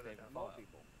Is the it further enclave down? of Small Fallout.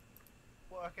 people.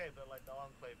 Well, okay, but like the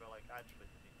enclave are like actually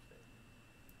the deep state.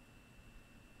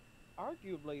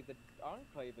 Arguably, the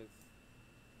Enclave is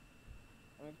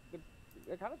I mean,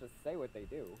 they kind of just say what they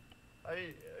do.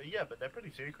 Yeah, but they're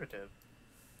pretty secretive.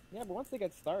 Yeah, but once they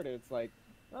get started, it's like,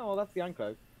 oh, well, that's the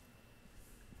enclave.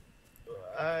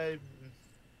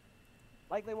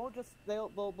 Like, they won't just, they'll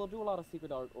do a lot of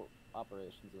secret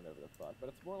operations or whatever the fuck, but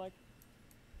it's more like...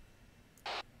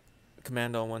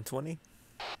 Commando on 120.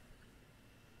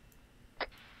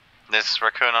 This is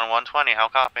Raccoon on 120, how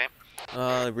copy?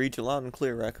 Read you loud and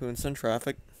clear, Raccoon's in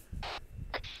traffic.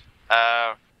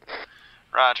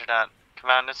 Roger that.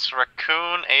 Command, this is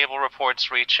Raccoon, able reports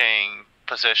reaching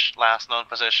last known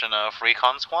position of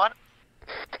Recon squad.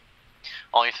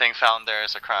 Only thing found there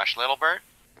is a crashed Little Bird.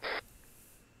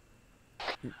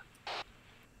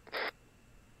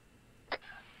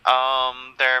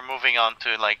 They're moving on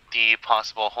to like the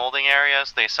possible holding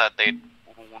areas. They said they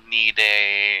need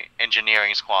a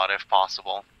engineering squad if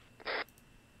possible.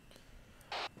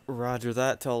 Roger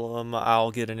that. Tell them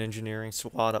I'll get an engineering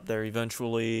squad up there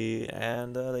eventually,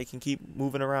 and they can keep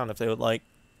moving around if they would like.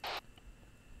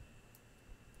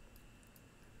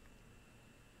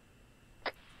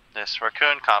 This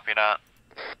Raccoon, copy that.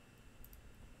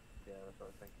 Yeah, that's what I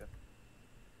was thinking.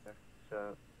 Okay.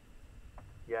 So,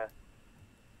 yeah.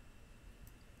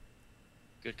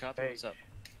 Good copy. Hey. What's up?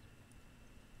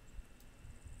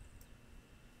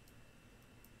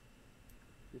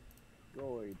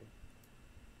 Destroyed.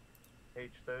 H,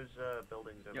 those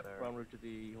buildings over Yep, there. we're en route to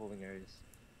the holding areas.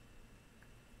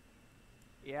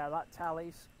 Yeah, that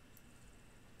tallies.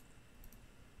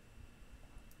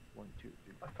 1, 2,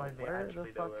 3. I finally Where the actually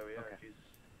know fuck- where we are. okay. Jesus.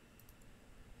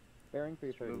 Bearing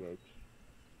 330H.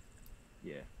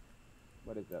 Yeah.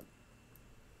 What is that?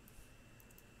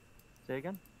 Say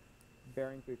again?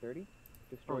 Bearing 330?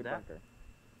 Destroyed that? bunker.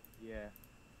 Yeah.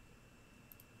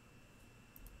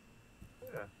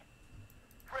 Yeah.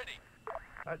 Ready.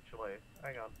 Actually,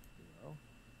 hang on. No.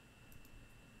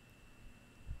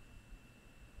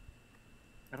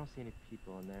 I don't see any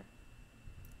people in there.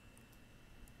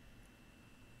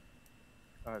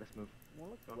 Alright, let's move. Well,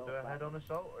 looks Do we well do a planned. head-on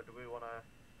assault, or do we want to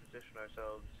position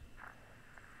ourselves?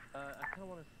 I kind of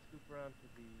want to scoop around to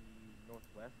the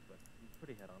northwest, but we're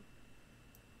pretty head on.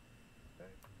 Okay.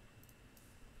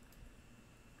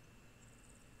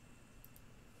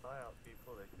 Fly out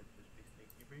people, they could just be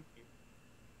sneaky breaky.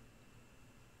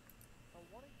 So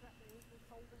what exactly is this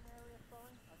holding area,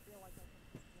 sorry? I feel like I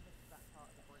can finish that part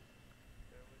of the brief.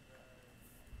 There was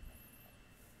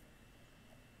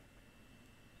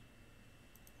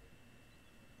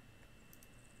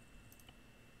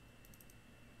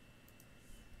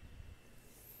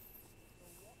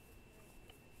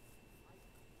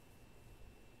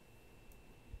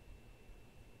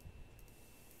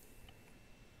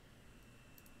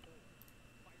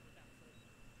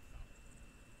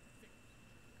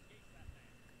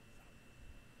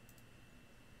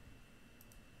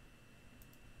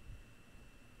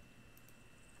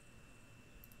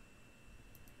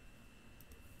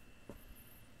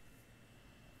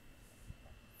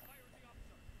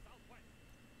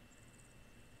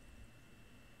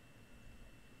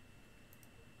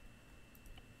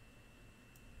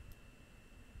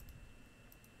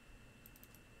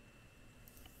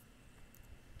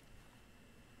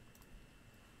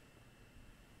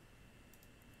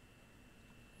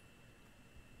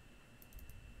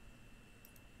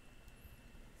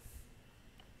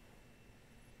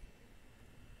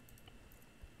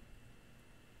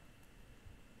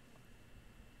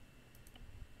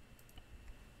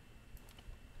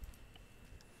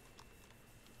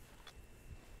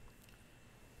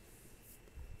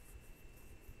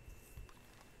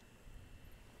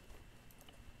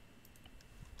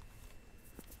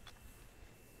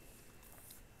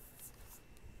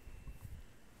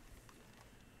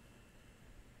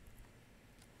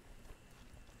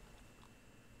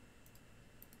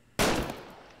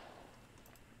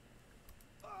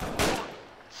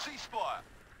Ceasefire.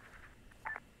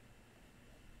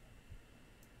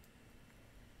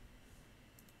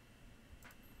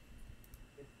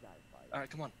 This guy fight. Alright,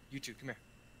 come on. You two, come here.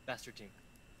 Bastard team.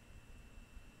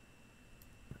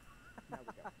 Now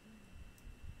we go.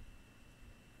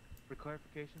 For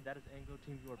clarification, that is Anglo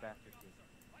team, you are Bastard team.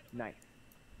 Nice.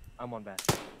 I'm on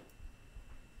Bastard.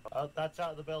 Oh, that's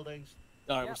out of the buildings.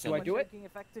 Alright, Yep, we're Do still I do it? taking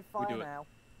effective fire do it. now.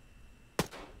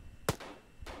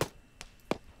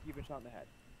 You've been shot in the head.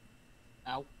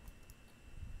 Ow.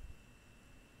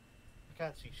 I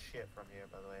can't see shit from here,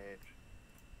 by the way, H.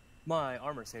 My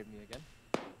armor saved me again.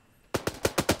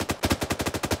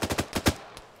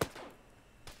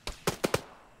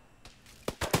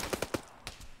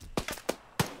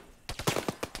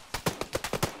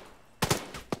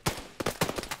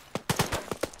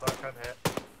 Fuck, I'm hit.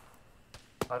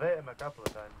 I've hit him a couple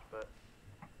of times, but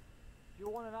you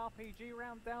want an RPG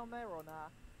round down there or nah?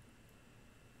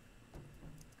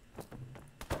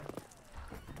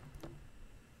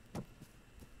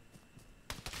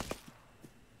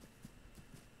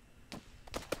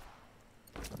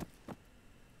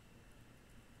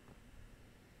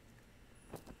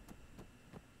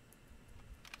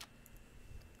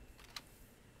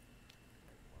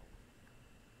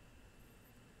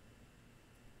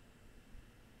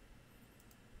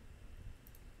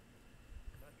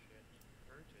 That shit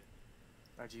hurted.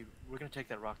 RG, we're gonna take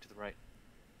that rock to the right.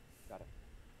 Got it.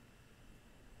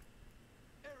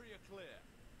 Area clear.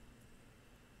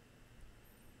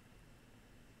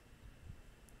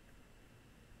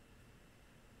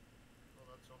 Well,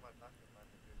 that's all my backup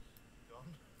managers gone.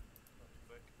 That's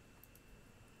quick.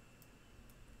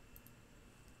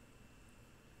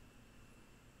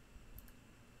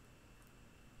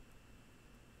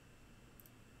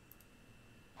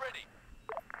 Ready.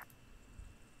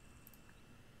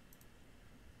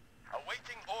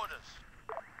 Awaiting orders.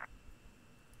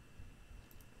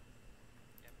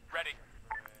 Ready.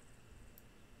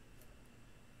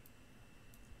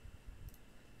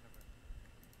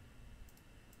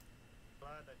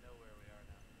 Glad I know where we are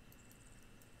now.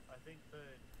 I think the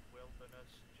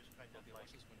wilderness just kind of Okay, like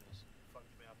watch these windows.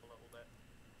 fucked me up a little bit.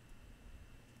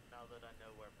 Now that I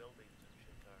know where buildings and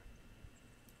shit are,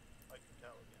 I can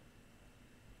tell again.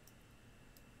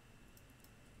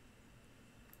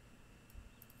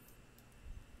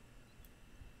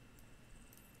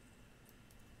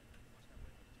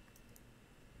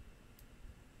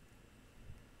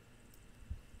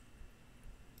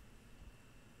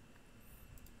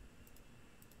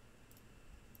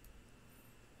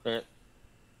 Alright.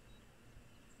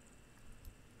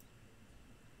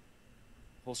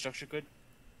 Whole structure good?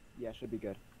 Yeah, should be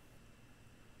good.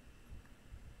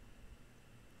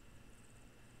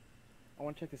 I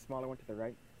want to check the smaller one to the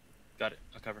right. Got it.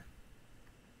 I'll cover.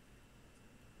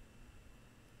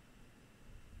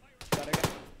 Got it.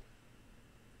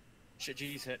 Shit,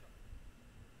 GD's hit.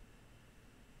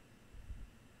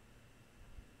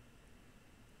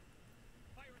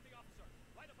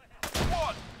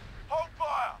 One. Hold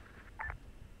fire.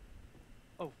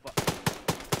 Oh, fuck.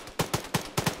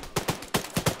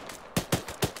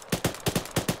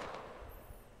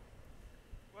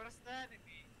 Where's the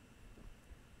enemy?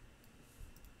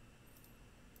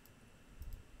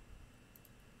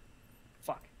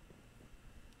 Fuck.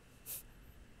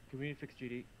 Can we fix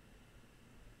GD?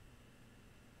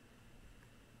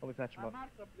 Let me patch him up.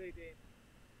 bleeding.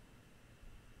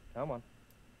 Come on.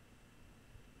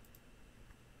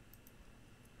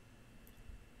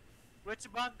 Which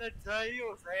bandage I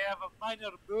use? I have a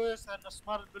minor bruise and a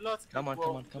small blood. Come on,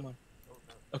 come on, come on.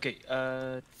 Okay,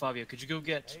 Fabio, could you go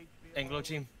get Anglo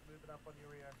team? Moving up on your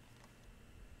rear.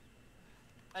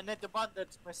 I need to bandage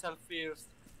myself first.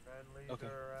 Friendlies Okay.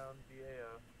 are around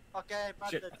the AO. Okay,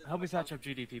 Shit, bandage. help me patch up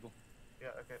GD, people. Yeah,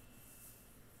 okay.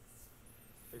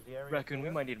 Is the area Raccoon, we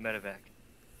clear? might need a medevac.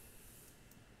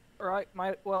 Alright,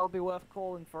 might well be worth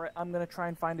calling for it. I'm gonna try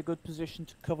and find a good position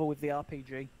to cover with the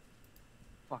RPG.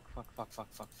 Fuck, fuck, fuck, fuck,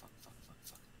 fuck, fuck, fuck, fuck,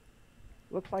 fuck.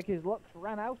 Looks like his luck's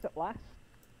ran out at last.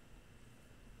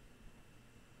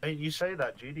 Hey, you say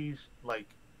that GD's like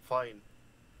fine.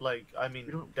 Like, I mean,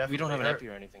 We definitely don't have an hurt. epi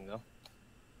or anything, though.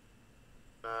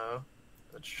 No,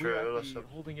 that's We're true. at Let's the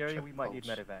holding area, we might need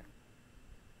pulse. medevac.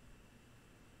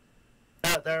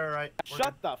 Yeah, they're alright.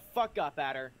 Shut the fuck up,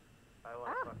 Adder. I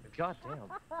want fucking. God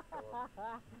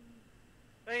damn.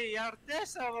 Hey, are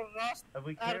this our last? Have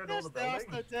we Are cleared all this the the buildings?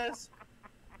 hostages?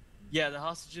 Yeah, the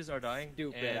hostages are dying.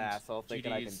 Stupid and asshole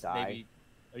thinking I can GD's die. maybe...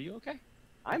 Are you okay?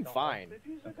 I'm The fine.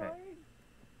 hostages are Okay. dying?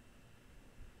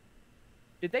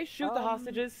 Did they shoot the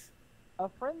hostages? A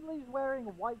friendly's wearing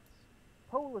white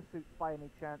polo suits by any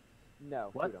chance?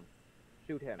 No. What? Shoot him.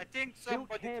 Shoot him. I think Shoot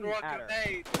somebody him, threw a Adder.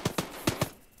 grenade.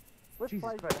 Which Jesus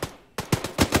place?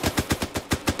 Christ.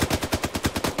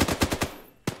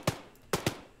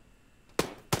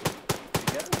 You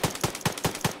get him?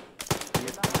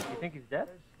 You think he's dead?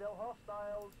 There's still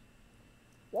hostiles.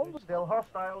 One There's still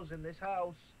hostiles in this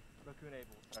house. Raccoon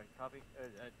able. Sorry, copy.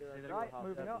 Say that Right, again.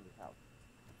 moving up.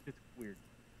 It's weird.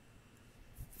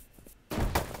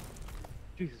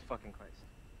 Jesus fucking Christ.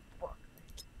 Fuck.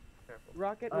 Careful.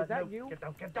 Rocket, was that no, you? Get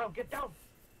down, get down, get down!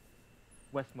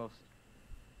 Westmost.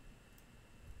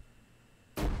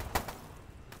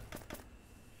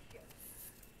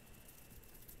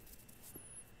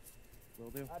 Will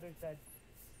do. Adder's dead,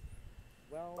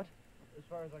 Well, What? as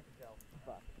far as I can tell.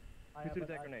 fuck. I Who threw haven't-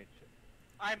 that I- grenade?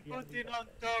 I'm Yeah, putting we on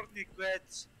got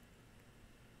tourniquets.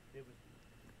 It was.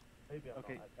 Maybe I'm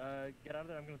Okay, not. get out of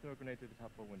there. I'm gonna throw a grenade through the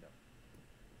top floor window.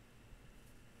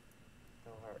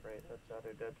 No heart rate, that's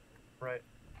other dead. Right.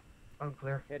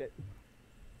 Unclear. Hit it.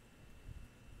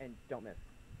 And don't miss.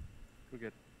 We're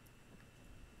good.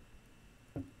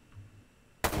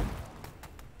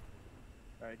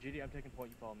 Alright, GD, I'm taking point,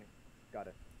 you follow me. Got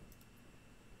it.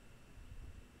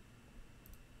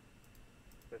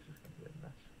 This is gonna be a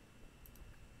mess.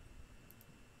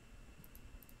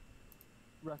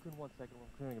 Raccoon, 1 second,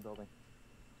 we're clearing a building.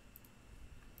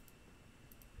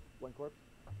 One corpse.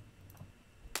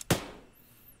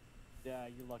 Yeah,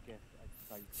 you're lucky. I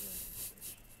saw you clearing.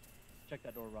 Check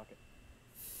that door, Rocket.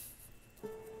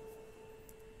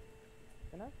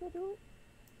 Can I still do it?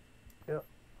 Yep.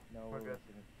 No, We're we're good.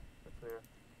 listening. We're clear.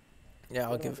 Yeah,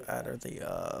 I'll Put give on the Adder the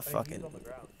I mean, fucking he's on the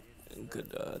ground. He's good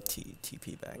dead, so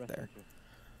TP back Rest there. issue.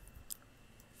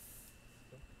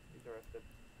 He's arrested.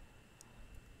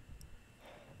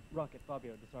 Rocket,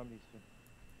 Fabio, disarm these two.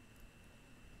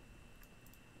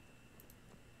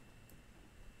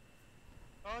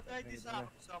 Oh, they disarm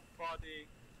somebody.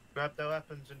 Grab their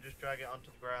weapons and just drag it onto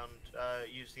the ground.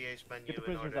 Use the ace menu Get the in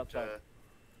prisoners order outside. to...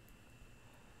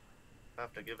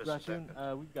 Have to give us Raccoon, a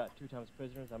second. we've got 2 times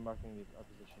prisoners. I'm marking our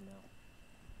position now.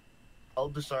 I'll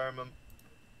disarm them.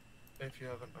 If you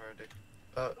haven't already.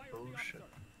 Oh shit.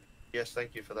 Yes,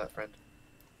 thank you for that, friend.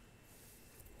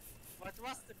 What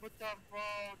was the button for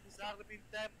disarming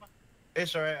them?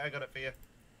 It's alright, I got it for you.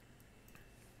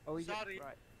 Oh, we Sorry.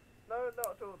 Right. No,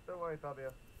 not at all. Don't worry,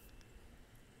 Fabio.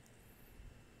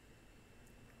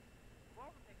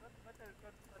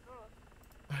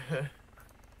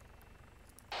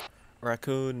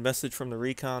 Raccoon, message from the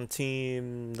Recon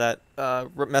team. That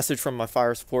message from my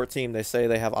fire support team. They say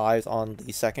they have eyes on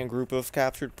the second group of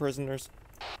captured prisoners.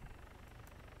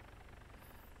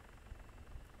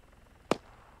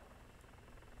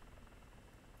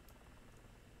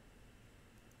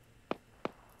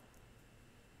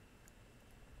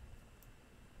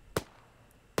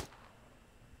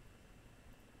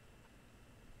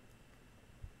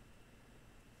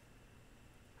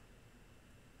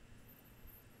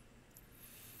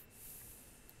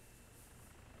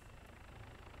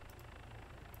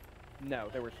 No,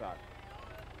 they were shot.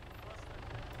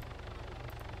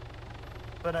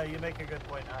 But you make a good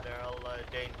point, Adder. I'll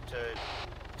deign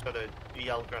to sort of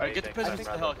yell grenade. Alright, get the next prisoners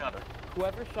time to the rather than- helicopter.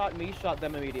 Whoever shot me shot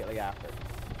them immediately after.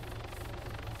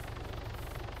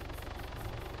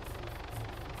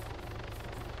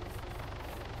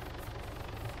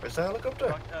 Where's the helicopter?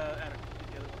 Adam,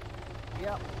 get the other one.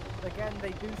 Yep. Again,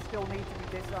 they do still need to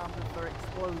be disarmed if they're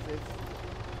explosives.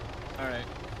 Alright.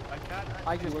 I can't.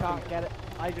 I just can't get it.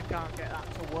 I just can't get that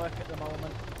to work at the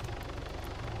moment.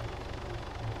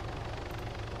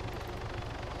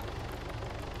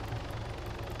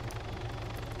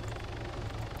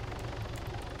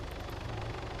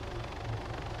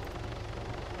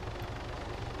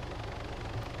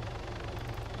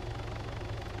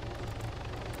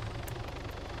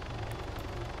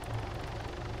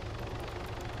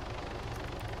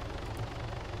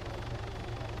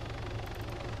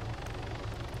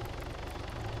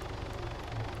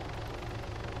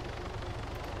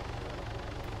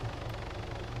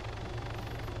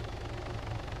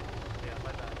 Yeah,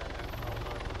 my bad, Adder. I'll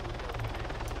yell grenade.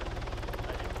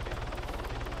 I didn't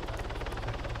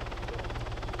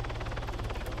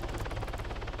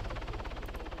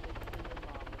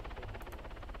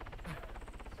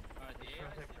Alright, the Sure,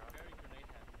 AI take seems her. very grenade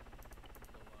heavy.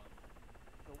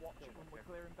 So watch it when we're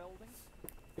clearing buildings.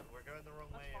 We're going the wrong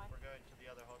That's way if fine. we're going to the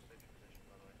other hostage position,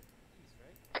 by the way.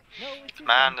 No, it isn't.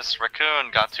 Man, this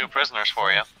raccoon got 2 prisoners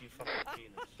for you. You fucking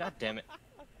genius. God damn it.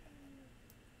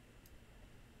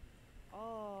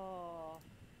 Oh.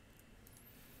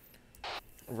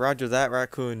 Roger that,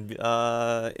 Raccoon.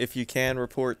 If you can,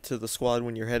 report to the squad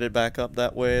when you're headed back up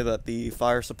that way that the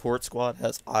fire support squad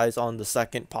has eyes on the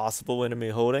second possible enemy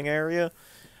holding area.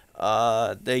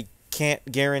 They can't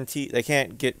guarantee, they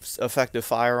can't get effective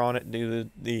fire on it due to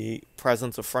the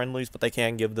presence of friendlies, but they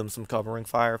can give them some covering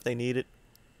fire if they need it.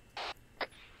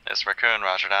 This raccoon,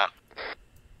 roger that.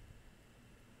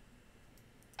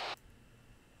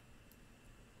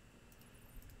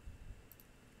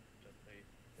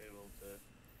 They will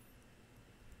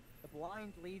The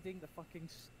blind leading the fucking.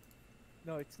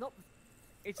 No, it's not.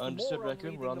 It's the Understood, moron Raccoon,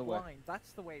 leading we're on the the way. blind.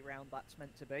 That's the way round. That's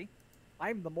meant to be.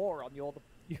 I'm the moron. You're the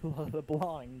you're the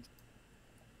blind.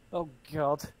 Oh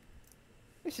God.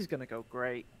 This is gonna go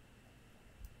great.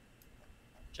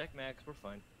 Check Max, we're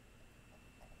fine.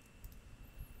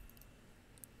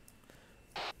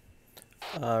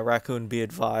 Raccoon, be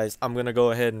advised. I'm gonna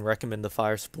go ahead and recommend the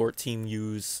fire support team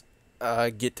use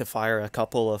get to fire a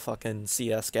couple of fucking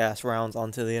CS gas rounds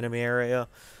onto the enemy area.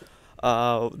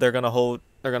 They're gonna hold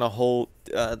They're gonna hold.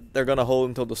 They're gonna hold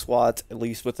until the squad's at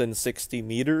least within 60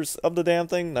 meters of the damn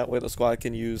thing. That way, the squad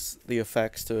can use the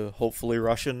effects to hopefully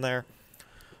rush in there.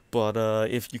 But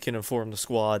if you can inform the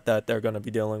squad that they're gonna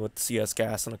be dealing with CS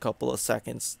gas in a couple of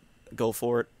seconds, go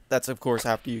for it. That's of course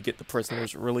after you get the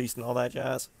prisoners released and all that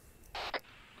jazz.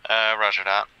 Roger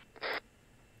that.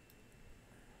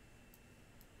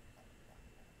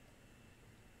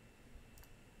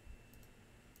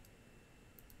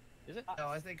 Is it? No,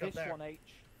 I think up this there. one H.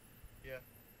 Yeah.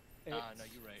 No, It's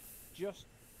you're right. just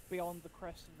beyond the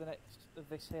crest of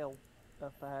this hill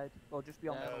up ahead, or just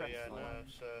beyond the Oh crest yeah, of the no. land.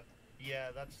 So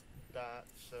yeah, that's that.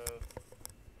 So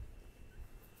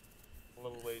a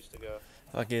little ways to go.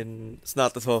 Fucking, it's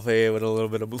not the 12A with a little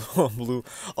bit of blue on blue.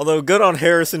 Although, good on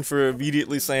Harrison for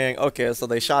immediately saying, okay, so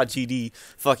they shot GD,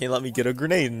 fucking let me get a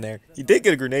grenade in there. He did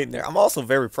get a grenade in there. I'm also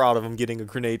very proud of him getting a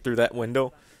grenade through that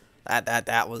window.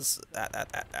 That was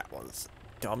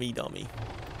dummy.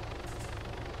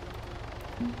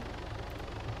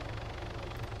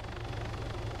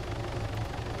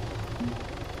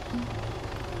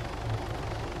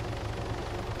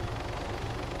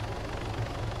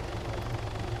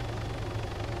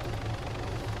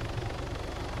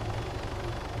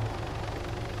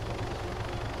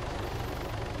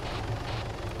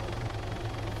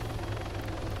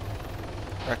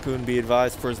 Raccoon, be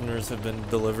advised, prisoners have been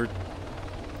delivered.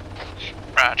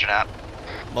 Roger that.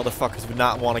 Motherfuckers would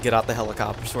not want to get out the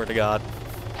helicopter, swear to God.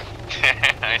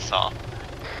 I saw. Hey,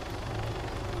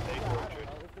 Yeah, I don't Orchard.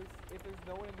 know. If there's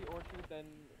no one in the orchard, then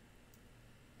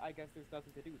I guess there's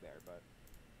nothing to do there. But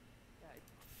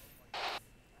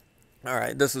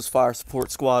Alright, this is Fire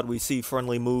Support Squad. We see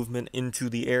friendly movement into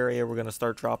the area. We're going to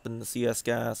start dropping the CS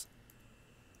gas.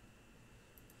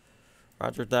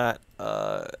 Roger that.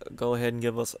 Go ahead and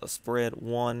give us a spread.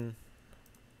 1,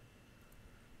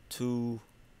 2,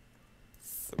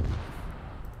 3.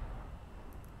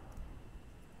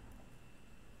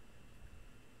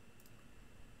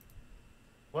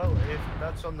 Well, if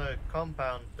that's on the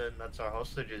compound, then that's our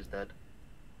hostages dead.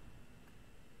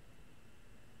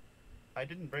 I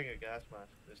didn't bring a gas mask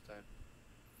this time.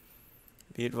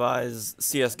 Be advised,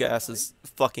 CS gas is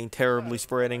fucking terribly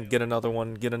spreading. Get another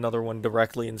one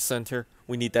directly in center.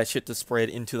 We need that shit to spread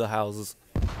into the houses.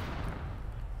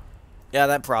 Yeah,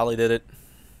 that probably did it.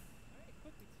 it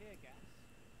could be tear gas.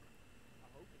 I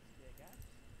hope it's tear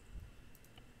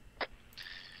gas.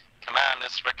 Command,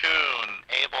 this Raccoon,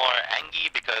 Abel or Angie,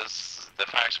 because the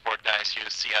fire support guys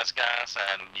use CS gas,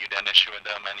 and you didn't issue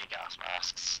them any gas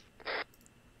masks.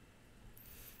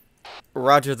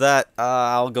 Roger that.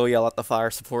 I'll go yell at the fire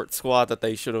support squad that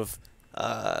they should have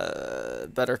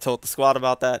better told the squad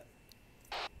about that.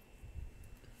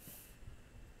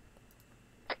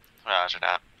 Roger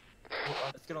that.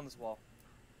 Let's get on this wall.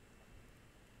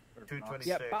 226.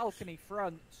 Yeah, balcony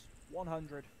front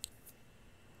 100.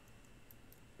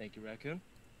 Thank you, Raccoon.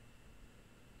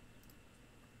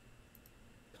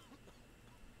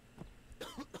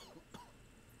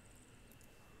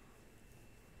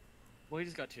 Well, he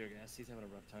just got tear gas. He's having a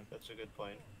rough time. That's a good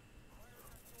point.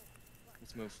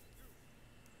 Let's move.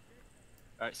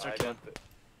 Alright, start I killing. don't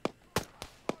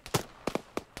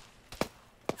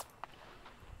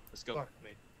Let's go. Fuck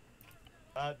me.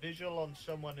 Visual on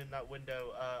someone in that window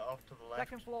off to the left.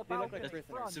 Second floor They look balcony like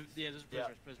front. So, yeah, there's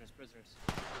prisoners, Yeah. prisoners.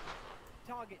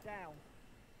 Target down.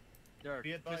 There are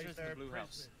Be advised, prisoners in there the are blue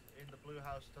house. prisoners in the blue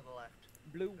house to the left.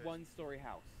 Blue Okay. one-story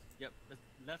house. Yep, the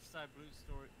left side blue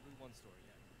one story,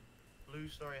 yeah. Blue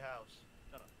story house.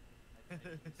 Shut up. I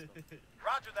think it's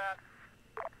Roger that.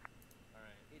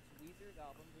 Alright. It's Weezer's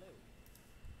album Blue.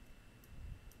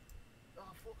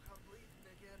 Oh fuck, I'm bleeding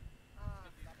again. Ah,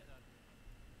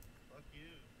 fuck you.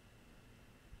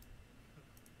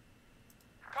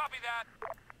 Copy that.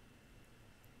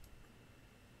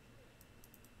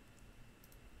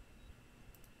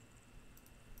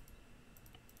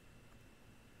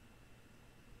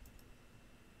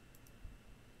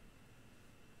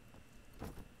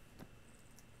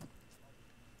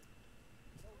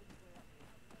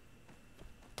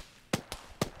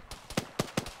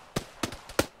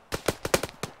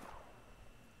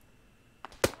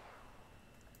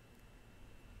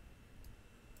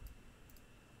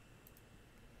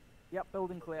 Yep,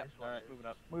 building clear. Alright, moving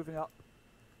up. Moving up.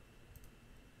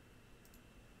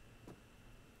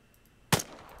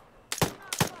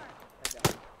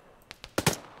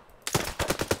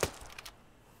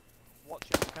 Watch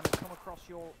it. I'm going to come across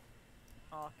your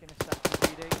arc in a second,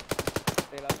 PD.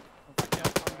 They left. I'm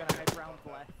going to head round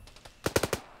left.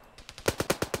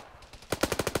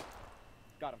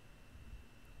 Got him.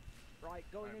 Right,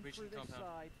 going Alright, in breaching through this compound.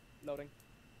 side. Loading.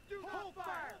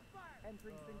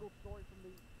 Entering single story from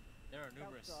the There are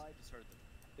numerous. Outside. Just heard them.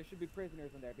 There should be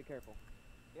prisoners in there. Be careful.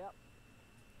 Yep.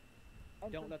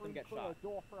 Don't let them room get clear, shot.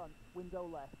 Door front, window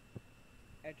left.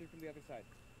 Enter from the other side.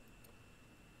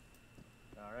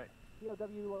 All right.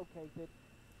 POW located.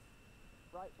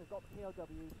 Right, we've got the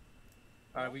POWs.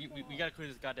 All right. We gotta clear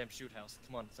this goddamn shoot house.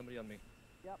 Come on, somebody on me.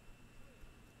 Yep.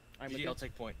 I'm GG, I'll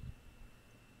take point.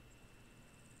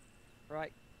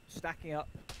 Right, stacking up.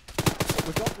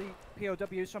 We've got the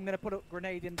POW, so I'm going to put a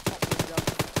grenade in the top window.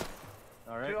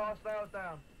 All right. 2 hostiles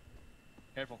down.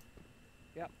 Careful.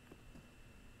 Yep.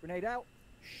 Grenade out.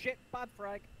 Shit, bad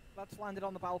frag. That's landed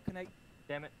on the balcony.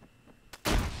 Damn it.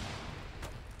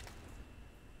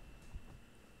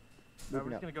 We're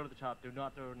Moving just up. gonna go to the top. Do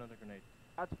not throw another grenade.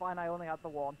 That's fine, I only had the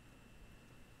one.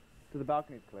 So the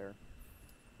balcony's clear.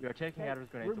 We are taking Okay, Adam's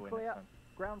grenades room away clear. next time.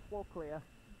 Ground floor clear.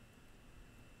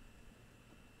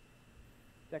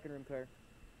 Second room clear.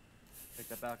 Take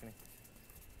that balcony.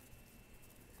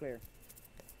 Clear.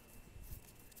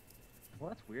 Well,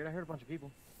 that's weird. I heard a bunch of people.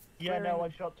 Yeah, Clearing- no, I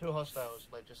shot 2 hostiles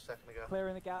like just a second ago.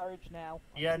 Clearing the garage now.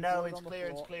 Yeah, Two no, boys it's on the clear,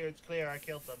 it's floor. clear, it's clear. I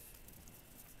killed them.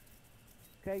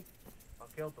 Okay,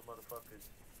 I killed the motherfuckers.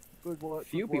 good work.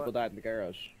 Few good people work. died in the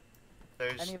garage.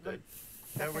 There's Any of them?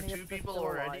 there Check were any of 2 them people still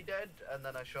already alive. dead, and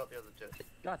then I shot the other 2.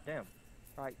 God damn.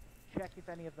 Right, check if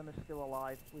any of them are still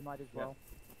alive. We might as Yeah. well.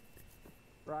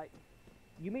 Right,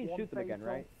 You mean One shoot them again,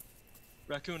 fatal. right?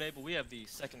 Raccoon Able, we have the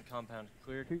second compound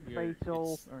cleared. two We are-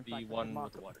 fatal. it's Or in the fact, I one marked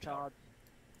with the up water the tower. card.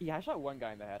 Yeah, I shot one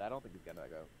guy in the head. I don't think he's gonna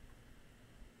go.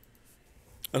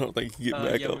 I don't think you can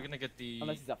get back yeah, up. we're gonna get the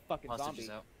Unless he's a fucking hostages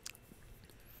zombie. out.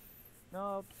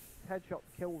 No, headshot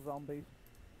kill zombies,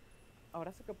 Oh,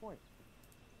 that's a good point.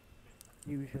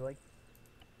 usually.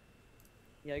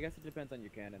 Yeah, I guess it depends on your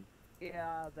cannon.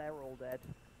 Yeah, they're all dead.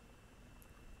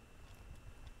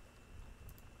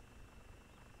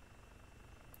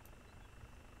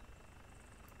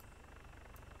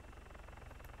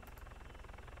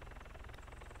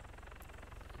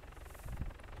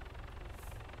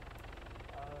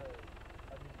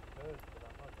 I mean, good, but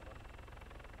I'm not gonna.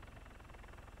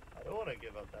 I don't want to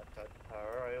give up that type of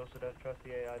power. I also don't trust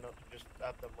the AI not to just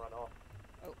have them run off.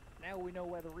 Oh, now we know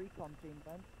where the recon team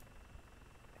went.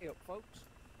 Hey up, folks.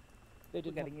 They We're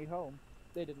didn't getting you home.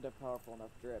 They didn't have powerful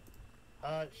enough drip.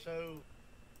 So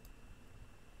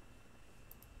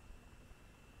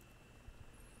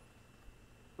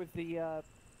With the,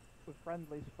 with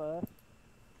friendlies first.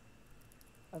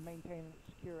 And maintain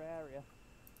a secure area.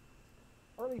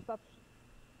 Or at least that's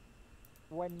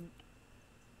when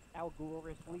our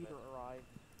glorious leader arrives.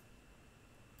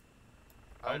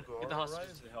 Alright, Algor get the hostages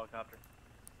arrived. to the helicopter.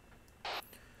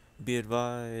 Be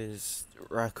advised,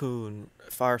 Raccoon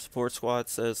Fire Support Squad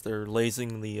says they're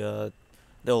lasing the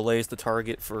they'll laze the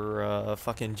target for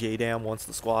fucking JDAM once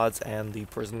the squads and the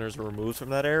prisoners are removed from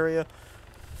that area.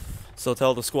 So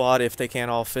tell the squad if they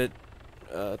can't all fit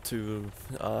to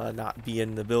not be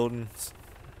in the buildings.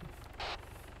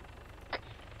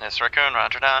 Yes, Raccoon,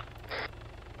 roger that.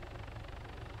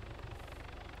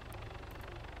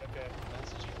 Okay.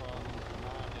 Message from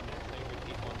Command and their favorite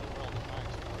people in the world,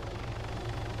 Attacks Obj.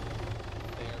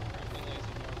 They are currently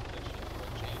lasing your position for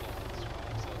a JDAM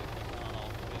strike, so they cannot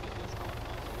all fit in this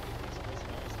compound to leave these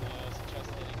prisoners. Suggest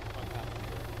getting the fuck out of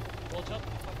here. Well, jump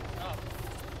the fucking stop.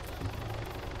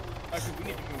 Alright, we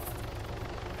need to move.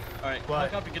 Alright, Why?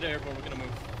 helicopter, get airborne, we're gonna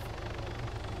move.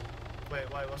 Wait,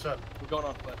 what's up? We're going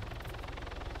on foot.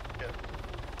 Yeah.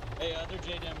 Hey, they're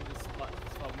JDAMing this spot.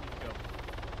 We need to go.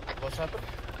 What's happened?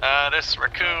 This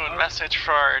Raccoon message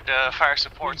for the fire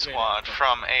support Please, squad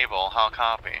from Able. How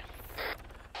copy?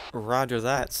 Roger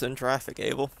that. Send traffic,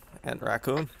 Able and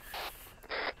Raccoon.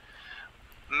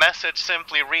 Message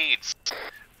simply reads,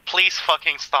 please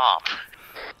fucking stop.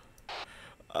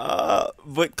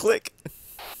 But click.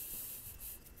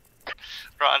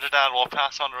 Roger that, we'll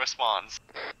pass on the response.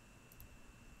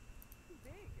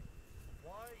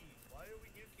 Why are we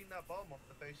nuking that bomb off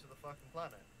the face of the fucking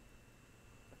planet?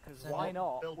 Because It's why a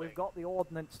not? building. We've got the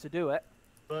ordnance to do it.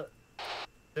 But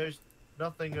there's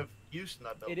nothing of use in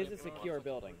that building. It is a secure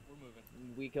building. We're moving.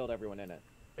 We killed everyone in it.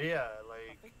 Yeah, I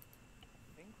like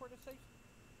think we're the safe.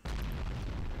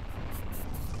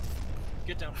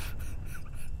 Get down.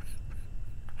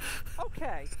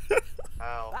 Okay.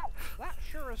 how? That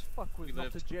sure as fuck was We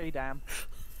not lived. a JDAM.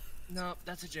 No,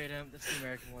 that's a JDAM. That's the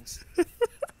American ones.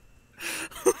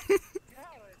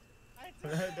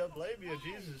 Don't blame you,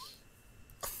 Jesus.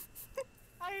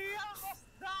 I almost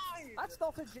died! That's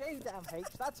not a JDAM, H.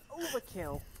 That's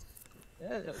overkill.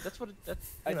 Yeah, that's what it,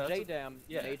 that's, A you know, that's what- JDAM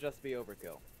yeah. may just be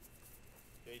overkill.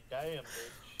 Hey, damn, bitch.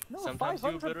 No, a Sometimes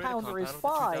you 500 obliterate a pounder is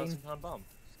compound with a fine. 2,000-pound bomb.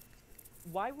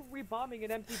 Why were we bombing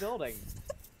an empty building?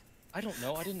 I don't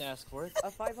know. I didn't ask for it. A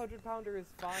 500-pounder is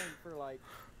fine for like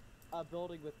a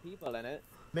building with people in it.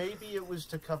 Maybe it was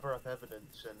to cover up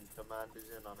evidence and command is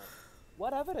in on it.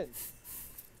 What evidence?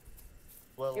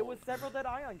 Well, It was several dead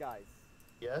ion guys.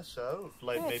 yeah, so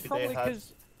like Yeah, it's maybe they had.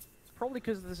 It's probably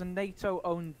because there's a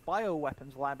NATO-owned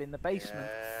bioweapons lab in the basement.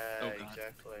 Yeah, Oh, God.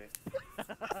 exactly.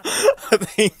 I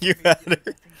think you had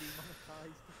her.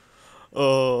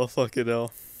 Oh, fucking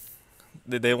hell.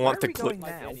 Did they want Where to are we click?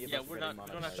 going now? Yeah, we don't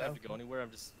actually have to go anywhere.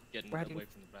 I'm just getting We're away heading-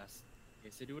 from the blast. In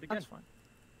case they do it again. That's fine.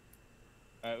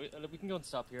 Alright, we can go and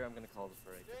stop here. I'm gonna call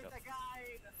for a pickup.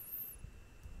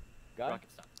 Gun? Rocket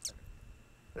stop. Okay.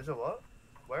 There's a what?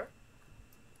 Where?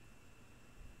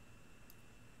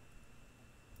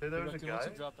 Hey, there was a Raccoon, guy. once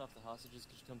you dropped off the hostages,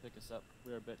 could you come pick us up?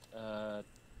 We're a bit,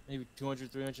 maybe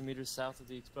 200, 300 meters south of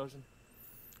the explosion.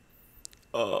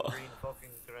 Green fucking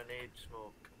grenade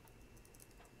smoke.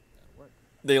 That'll work.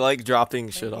 They like dropping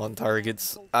shit on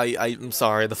targets. I'm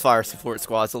sorry, the fire support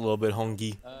squad's a little bit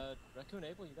hungry. Raccoon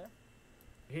Abel, you there?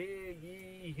 Hear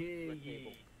ye, hear With ye.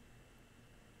 cable.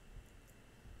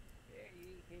 Hey,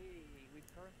 we've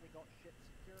currently got shit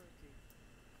security.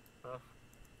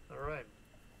 Alright.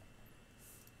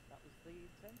 That was the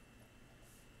intent.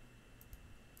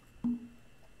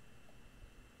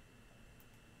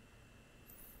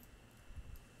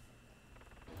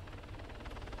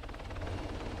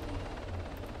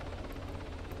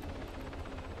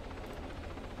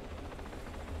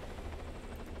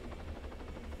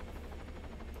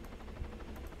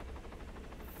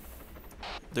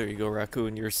 There you go,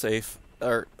 Raccoon. You're safe.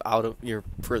 Or out of your.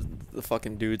 The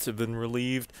fucking dudes have been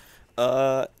relieved.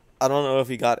 I don't know if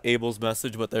you got Abel's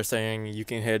message, but they're saying you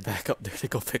can head back up there to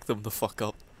go pick them the fuck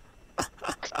up.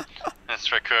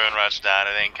 It's Raccoon, roger that.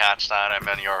 I didn't catch that. I'm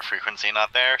in your frequency,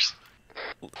 not theirs.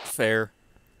 Fair.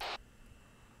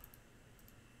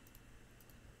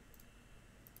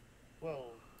 Well,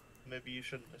 maybe you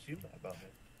shouldn't assume that about me.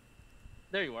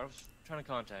 There you are. I was trying to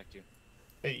contact you.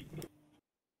 Hey.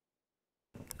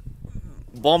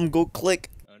 Bomb go click.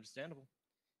 Understandable.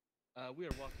 We are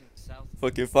walking south.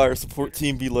 Fucking fire support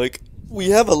team be like, we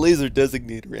have a laser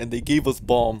designator and they gave us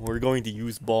bomb. We're going to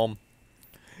use bomb.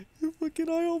 Fucking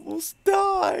I almost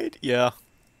died. Yeah.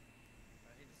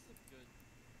 Hey, this is a good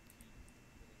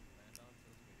key to land on, so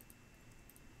let's wait.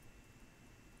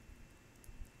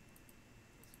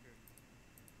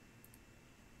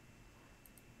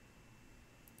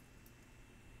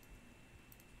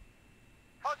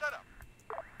 How's that up?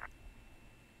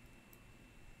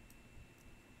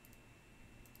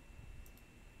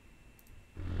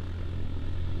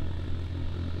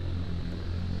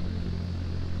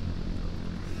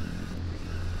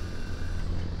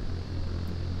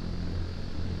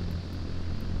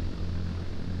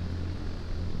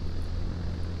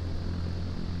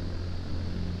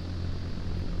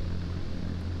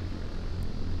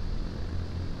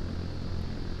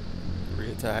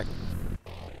 Re-attack.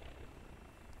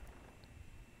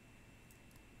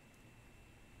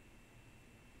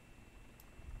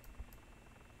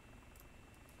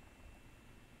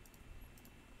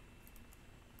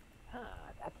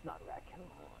 That's not Raccoon.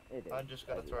 It is. I'm just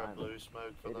gonna throw blue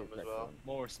smoke for them as well.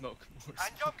 More smoke. More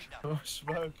And smoke. junkie More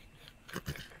smoke.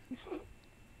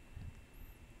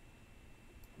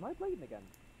 Am I bleeding again?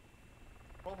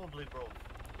 Probably, bro.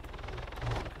 A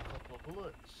couple of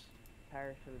bullets.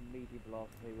 Partial and medium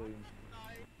velocity wounds.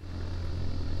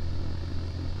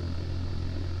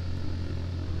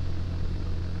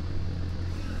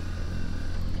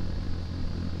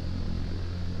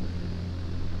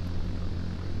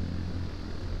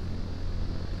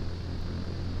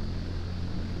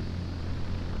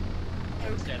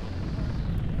 Understandable.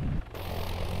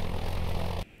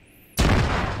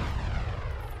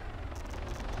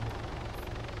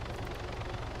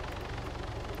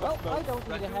 Well, I don't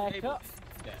need a Raccoon haircut. Abel.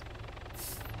 Yeah.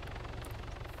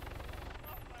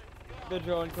 The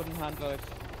drone couldn't handle it.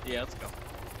 Yeah, let's go.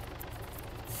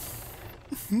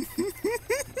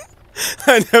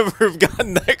 I never have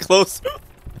gotten that close.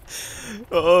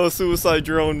 Oh, suicide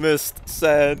drone missed.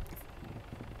 Sad.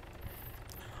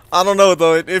 I don't know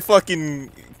though, it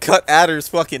fucking cut Adder's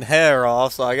fucking hair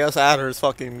off, so I guess Adder's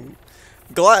fucking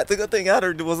glad. The good thing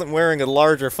Adder wasn't wearing a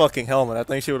larger fucking helmet. I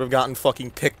think she would have gotten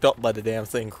fucking picked up by the damn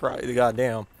thing.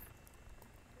 Goddamn.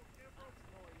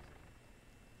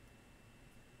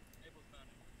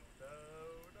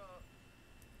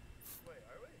 Wait,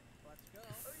 are we? Let's go.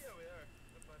 Oh yeah, we are.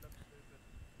 Never mind, I'm stupid.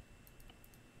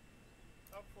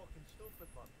 I'm fucking stupid,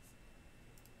 man.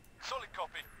 Solid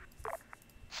copy.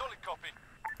 Solid copy.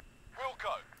 We'll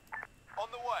go. On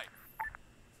the way.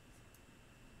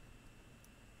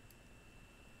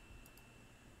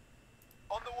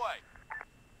 On the way.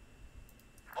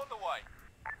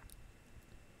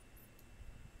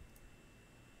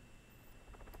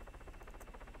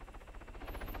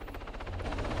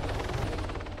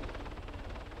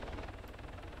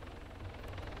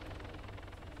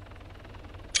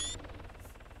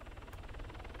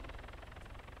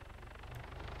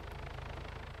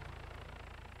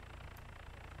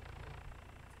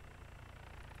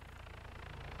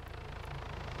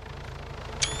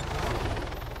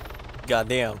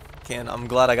 Goddamn. I'm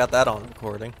glad I got that on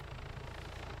recording.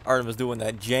 Artemis doing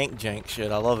that jank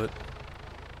shit. I love it.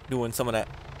 Doing some of that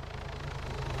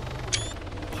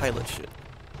pilot shit.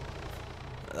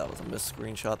 That was a missed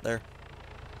screenshot there.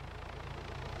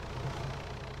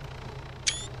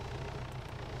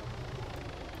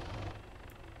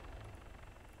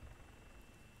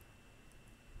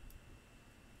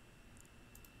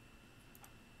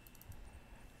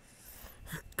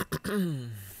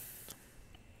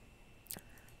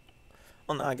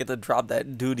 Well, now I get to drop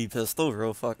that duty pistol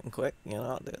real fucking quick. You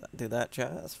know, do that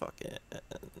jazz. Fucking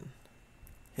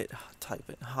hit, type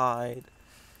it, hide.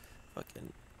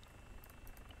 Fucking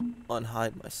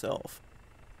unhide myself.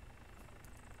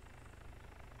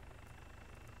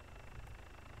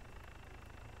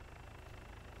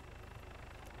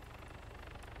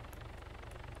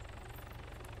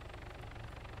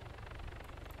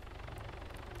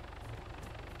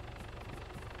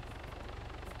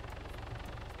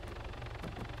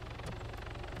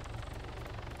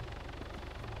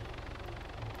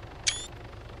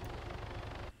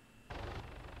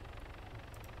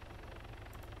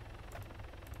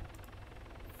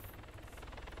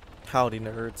 Howdy,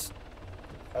 nerds.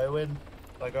 I win.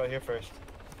 I got here first.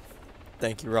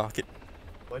 Thank you, Rocket.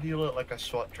 Why do you look like a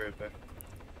SWAT trooper?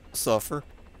 Suffer.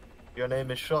 Your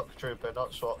name is Shock Trooper,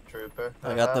 not SWAT Trooper.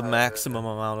 I got the maximum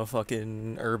amount of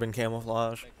fucking urban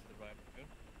camouflage.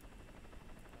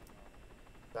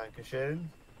 Dankeschön.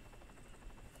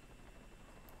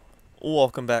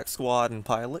 Welcome back, squad and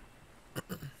pilot.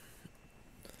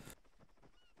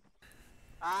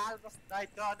 Almost died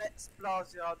on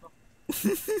explosion.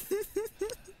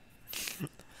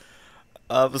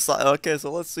 Okay, so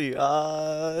let's see.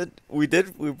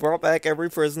 We brought back every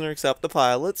prisoner except the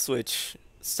pilots, which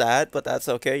sad, but that's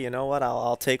okay. You know what?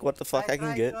 I'll take what the fuck I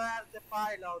can get.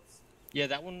 Yeah,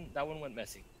 that one went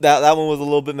messy. That one was a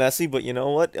little bit messy, but you know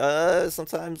what?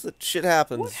 Sometimes the shit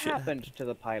happens. What happened to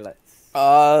the pilots?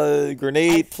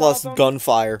 Grenade plus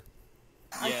gunfire.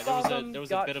 Yeah, there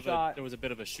was a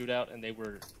bit of a shootout, and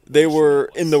they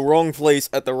were in the wrong place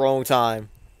at the wrong time.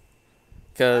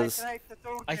 Because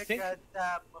I think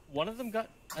one of them got.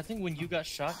 I think when you got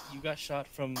shot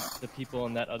from the people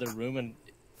in that other room and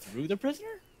through the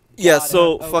prisoner. Yeah,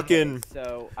 so fucking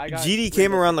GD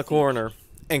came around the corner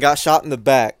and got shot in the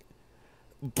back,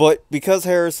 but because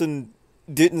Harrison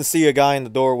didn't see a guy in the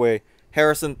doorway,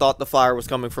 Harrison thought the fire was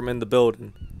coming from in the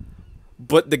building.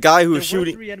 But the guy who was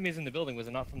shooting... There were 3 enemies in the building. Was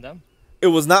it not from them? It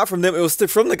was not from them. It was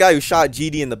from the guy who shot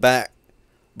GD in the back.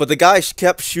 But the guy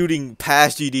kept shooting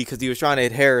past GD because he was trying to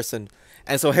hit Harrison.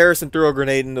 And so Harrison threw a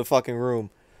grenade in the fucking room.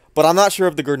 But I'm not sure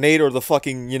if the grenade or the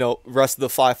fucking, you know, rest of the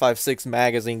 5.56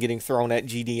 magazine getting thrown at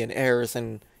GD and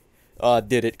Harrison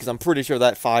did it. Because I'm pretty sure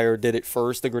that fire did it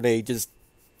first. The grenade just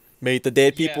made the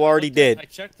dead people already dead. I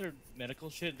checked their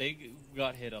medical shit. They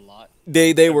got hit a lot.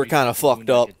 They were kind of fucked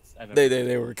up.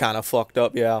 They were kind of fucked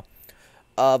up, yeah.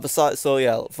 Besides, so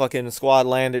yeah, fucking squad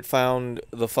landed, found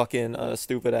the fucking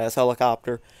stupid ass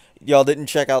helicopter. Y'all didn't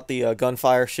check out the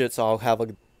gunfire shit, so I'll have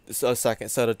a second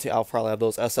set of. I'll probably have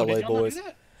those SLA boys.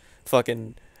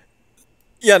 Fucking.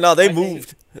 Yeah, no, they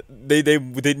moved. They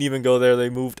didn't even go there. They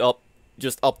moved up,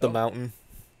 just up the mountain.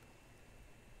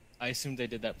 I assumed they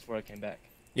did that before I came back.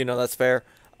 You know, that's fair.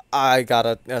 I got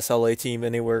a SLA team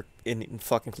anywhere in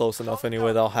fucking close enough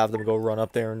anyway. They'll have them go run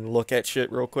up there and look at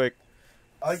shit real quick.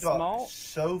 I got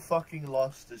so fucking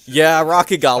lost. Yeah,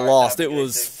 Rocket got lost. It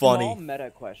was funny. Small meta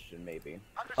question, maybe.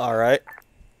 Alright.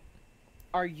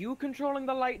 Are you controlling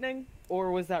the lightning,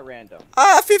 or was that random?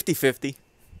 50-50.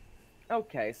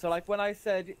 Okay, so like when I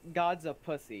said God's a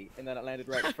pussy, and then it landed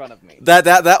right in front of me.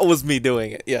 That was me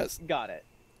doing it, yes. Got it.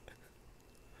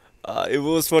 It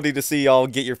was funny to see y'all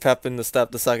get your pep in the step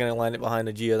the second it landed behind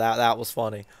the Gia. That was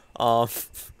funny. I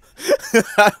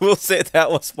will say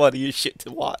that was funny as shit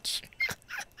to watch.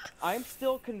 I'm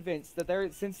still convinced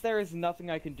that since there is nothing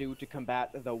I can do to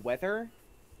combat the weather,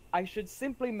 I should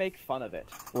simply make fun of it.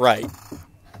 Right.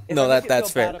 No, that's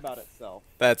fair. Bad about itself.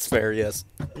 That's fair, yes.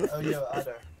 Oh, yo,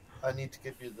 Adder, I need to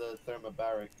give you the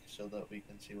thermobaric so that we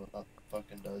can see what that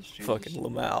fucking does. Jesus. Fucking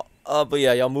Lamau. But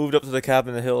yeah, y'all moved up to the cabin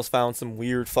in the hills, found some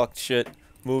weird fucked shit.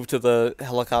 Moved to the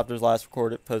helicopter's last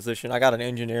recorded position. I got an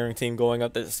engineering team going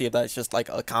up there to see if that's just like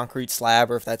a concrete slab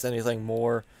or if that's anything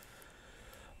more.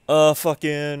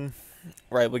 Fucking...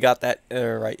 Right, we got that.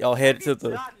 Right, y'all headed to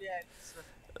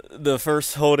the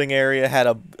first holding area. Had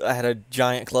a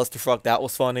giant clusterfuck. That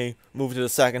was funny. Moved to the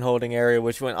second holding area,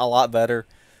 which went a lot better.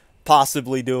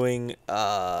 Possibly doing,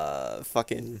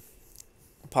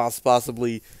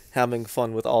 possibly having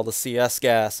fun with all the CS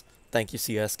gas. Thank you,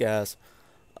 CS gas.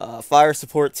 Fire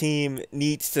support team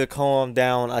needs to calm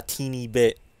down a teeny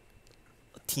bit.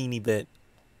 teeny bit.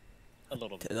 A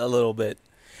little bit. A little bit.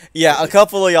 Yeah, a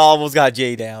couple of y'all almost got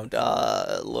JDAM'd.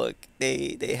 Look,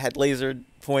 they had laser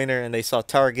pointer and they saw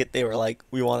target. They were like,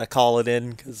 we want to call it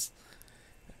in because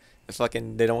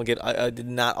fucking they don't get.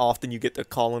 Not often you get to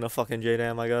call in a fucking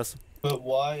JDAM, I guess. But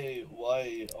why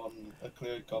on a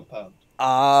cleared compound?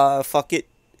 Fuck it.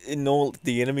 No,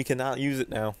 the enemy cannot use it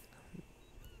now.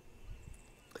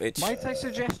 Might I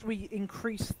suggest we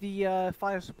increase the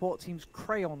fire support team's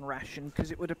crayon ration,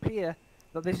 because it would appear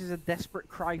that this is a desperate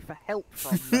cry for help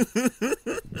from them.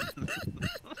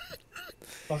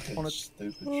 Fucking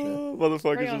stupid shit.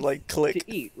 Motherfuckers Crayons just like click.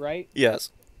 to eat, right? Yes.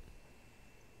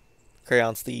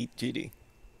 Crayons to eat, GD.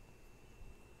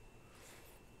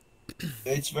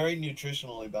 It's very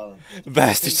nutritionally balanced.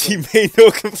 Bastard, she made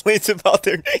no complaints about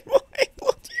their name.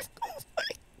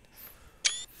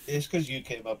 It's because you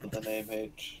came up with the name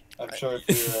H. I'm sure if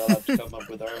we were allowed to come up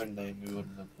with our own name, we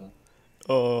wouldn't have done.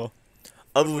 Oh.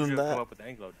 Other than Come that. up with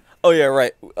Anglo? Oh yeah,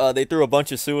 right. They threw a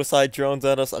bunch of suicide drones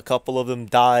at us. A couple of them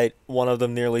died. One of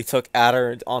them nearly took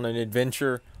Adder on an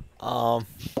adventure.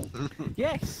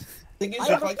 Yes. Thing is,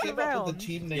 if I came up with the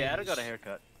team name, Yeah, I got a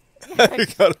haircut. I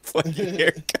got a fucking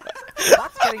haircut.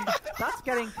 That's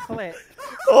getting clipped.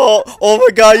 Oh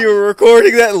my god, you were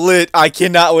recording that lit. I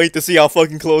cannot wait to see how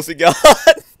fucking close it got.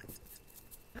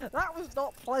 That was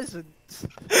not pleasant.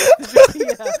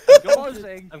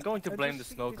 I'm going to blame the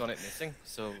smoke on it missing.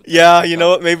 So yeah, you know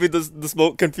what? Maybe the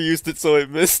smoke confused it, so it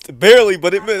missed. Barely,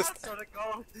 but it missed.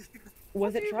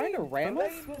 Was it trying to ram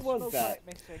us? What was that?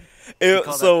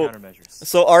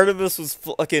 So Artemis was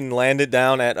fucking landed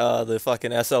down at the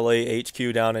fucking SLA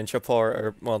HQ down in Chapar,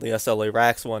 or well, the SLA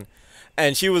Rax one,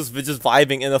 and she was just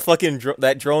vibing. And the fucking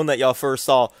that drone that y'all first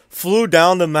saw flew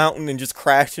down the mountain and just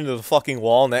crashed into the fucking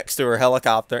wall next to her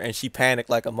helicopter, and she panicked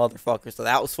like a motherfucker. So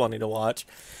that was funny to watch.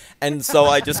 And so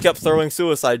I just kept throwing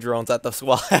suicide drones at the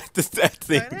squad at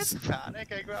things. I didn't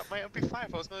panic. I grabbed my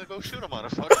MP5. I was gonna go shoot a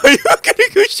motherfucker. Are you gonna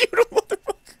go shoot a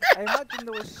motherfucker? I imagine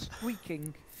there was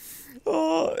squeaking.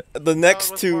 Oh, the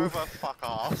next two. More of a fuck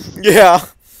off. Yeah.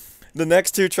 The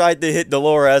next two tried to hit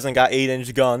Dolores and got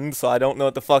 8-inch guns, so I don't know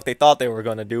what the fuck they thought they were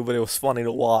gonna do, but it was funny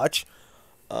to watch.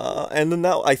 And then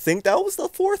I think that was the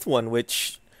fourth one,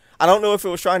 which I don't know if it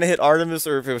was trying to hit Artemis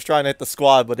or if it was trying to hit the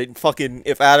squad, but it fucking,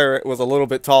 if Adder was a little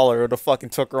bit taller, it would have fucking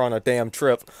took her on a damn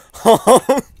trip.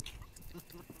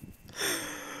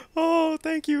 Oh,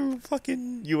 thank you,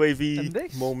 fucking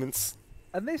UAV moments.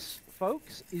 And this,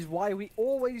 folks, is why we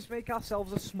always make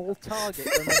ourselves a small target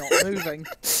when we're not moving.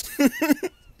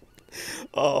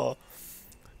 Oh.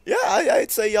 Yeah, I'd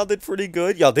say y'all did pretty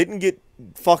good. Y'all didn't get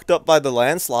fucked up by the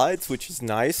landslides, which is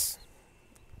nice.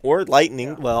 Or lightning.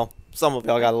 Yeah. Well, some of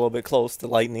y'all got a little bit close to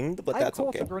lightning, but that's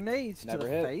okay. I caught a grenade to the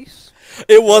face.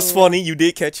 It was funny. You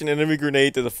did catch an enemy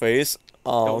grenade to the face.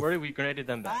 Don't worry, we grenaded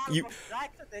them back. You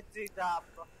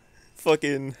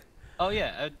fucking... Oh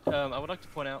yeah, I would like to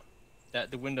point out that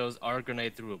the windows are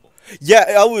grenade throwable.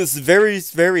 Yeah, I was very,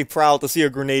 very proud to see a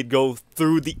grenade go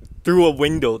through a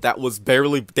window that was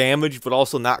barely damaged, but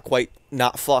also not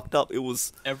fucked up. It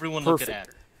was everyone perfect.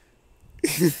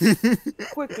 Look at Adder.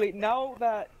 Quickly, now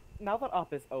that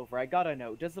up is over, I gotta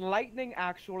know: does lightning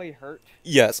actually hurt?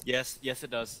 Yes. Yes, it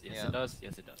does. Yes, it does.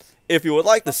 Yes, it does. If you would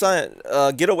like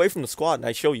to get away from the squad, and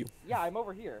I show you. Yeah, I'm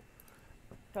over here.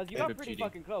 Cause you got pretty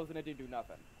fucking close, and it didn't do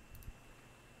nothing.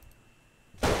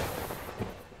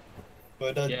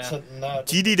 But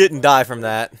GD didn't die from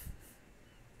that.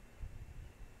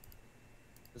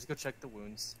 Let's go check the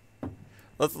wounds.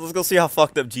 Let's go see how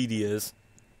fucked up GD is.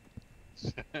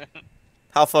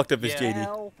 How fucked up is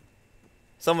JD?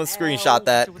 Someone screenshot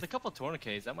that. So with a couple of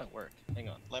tourniquets, that might work. Hang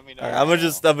on. Let me know. Right, I'm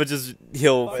gonna just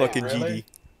heal fucking really?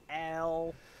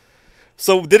 GD.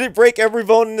 So did it break every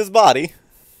bone in his body?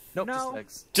 Nope, just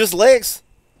legs. Just legs?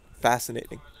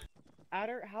 Fascinating.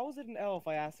 Adder, how is it an L if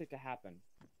I asked it to happen?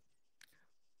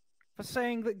 For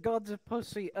saying that God's a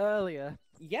pussy earlier.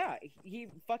 Yeah, he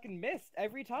fucking missed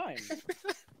every time.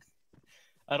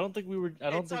 I don't think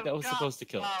that was supposed to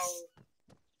kill us.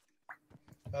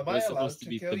 Am I allowed to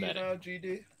kill you now,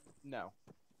 GD? No.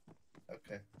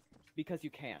 Okay. Because you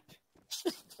can't.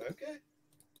 Okay.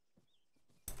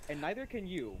 And neither can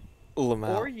you.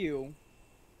 Lamau. Or you.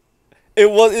 It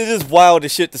is wild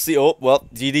as shit to see. Oh, well,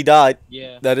 GD died.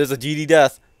 Yeah. That is a GD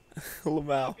death.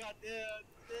 Lamau.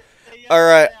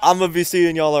 Alright, I'm gonna be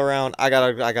seeing y'all around. I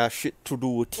got shit to do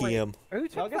with TM. Who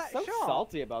took that so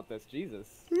salty about this, Jesus.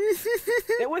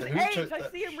 It was H! I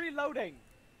see him reloading!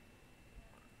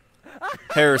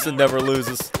 Harrison never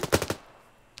loses.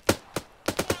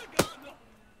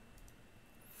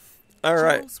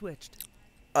 Alright.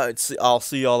 I'll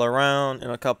see y'all around in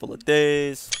a couple of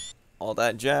days. all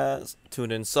that jazz.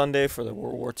 Tune in Sunday for the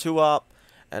World War II op.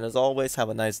 And as always, have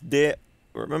a nice day.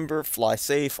 Remember, fly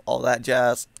safe, all that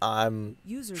jazz. I'm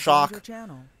User joined Shock, your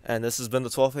channel. and this has been the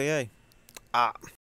 12th AA.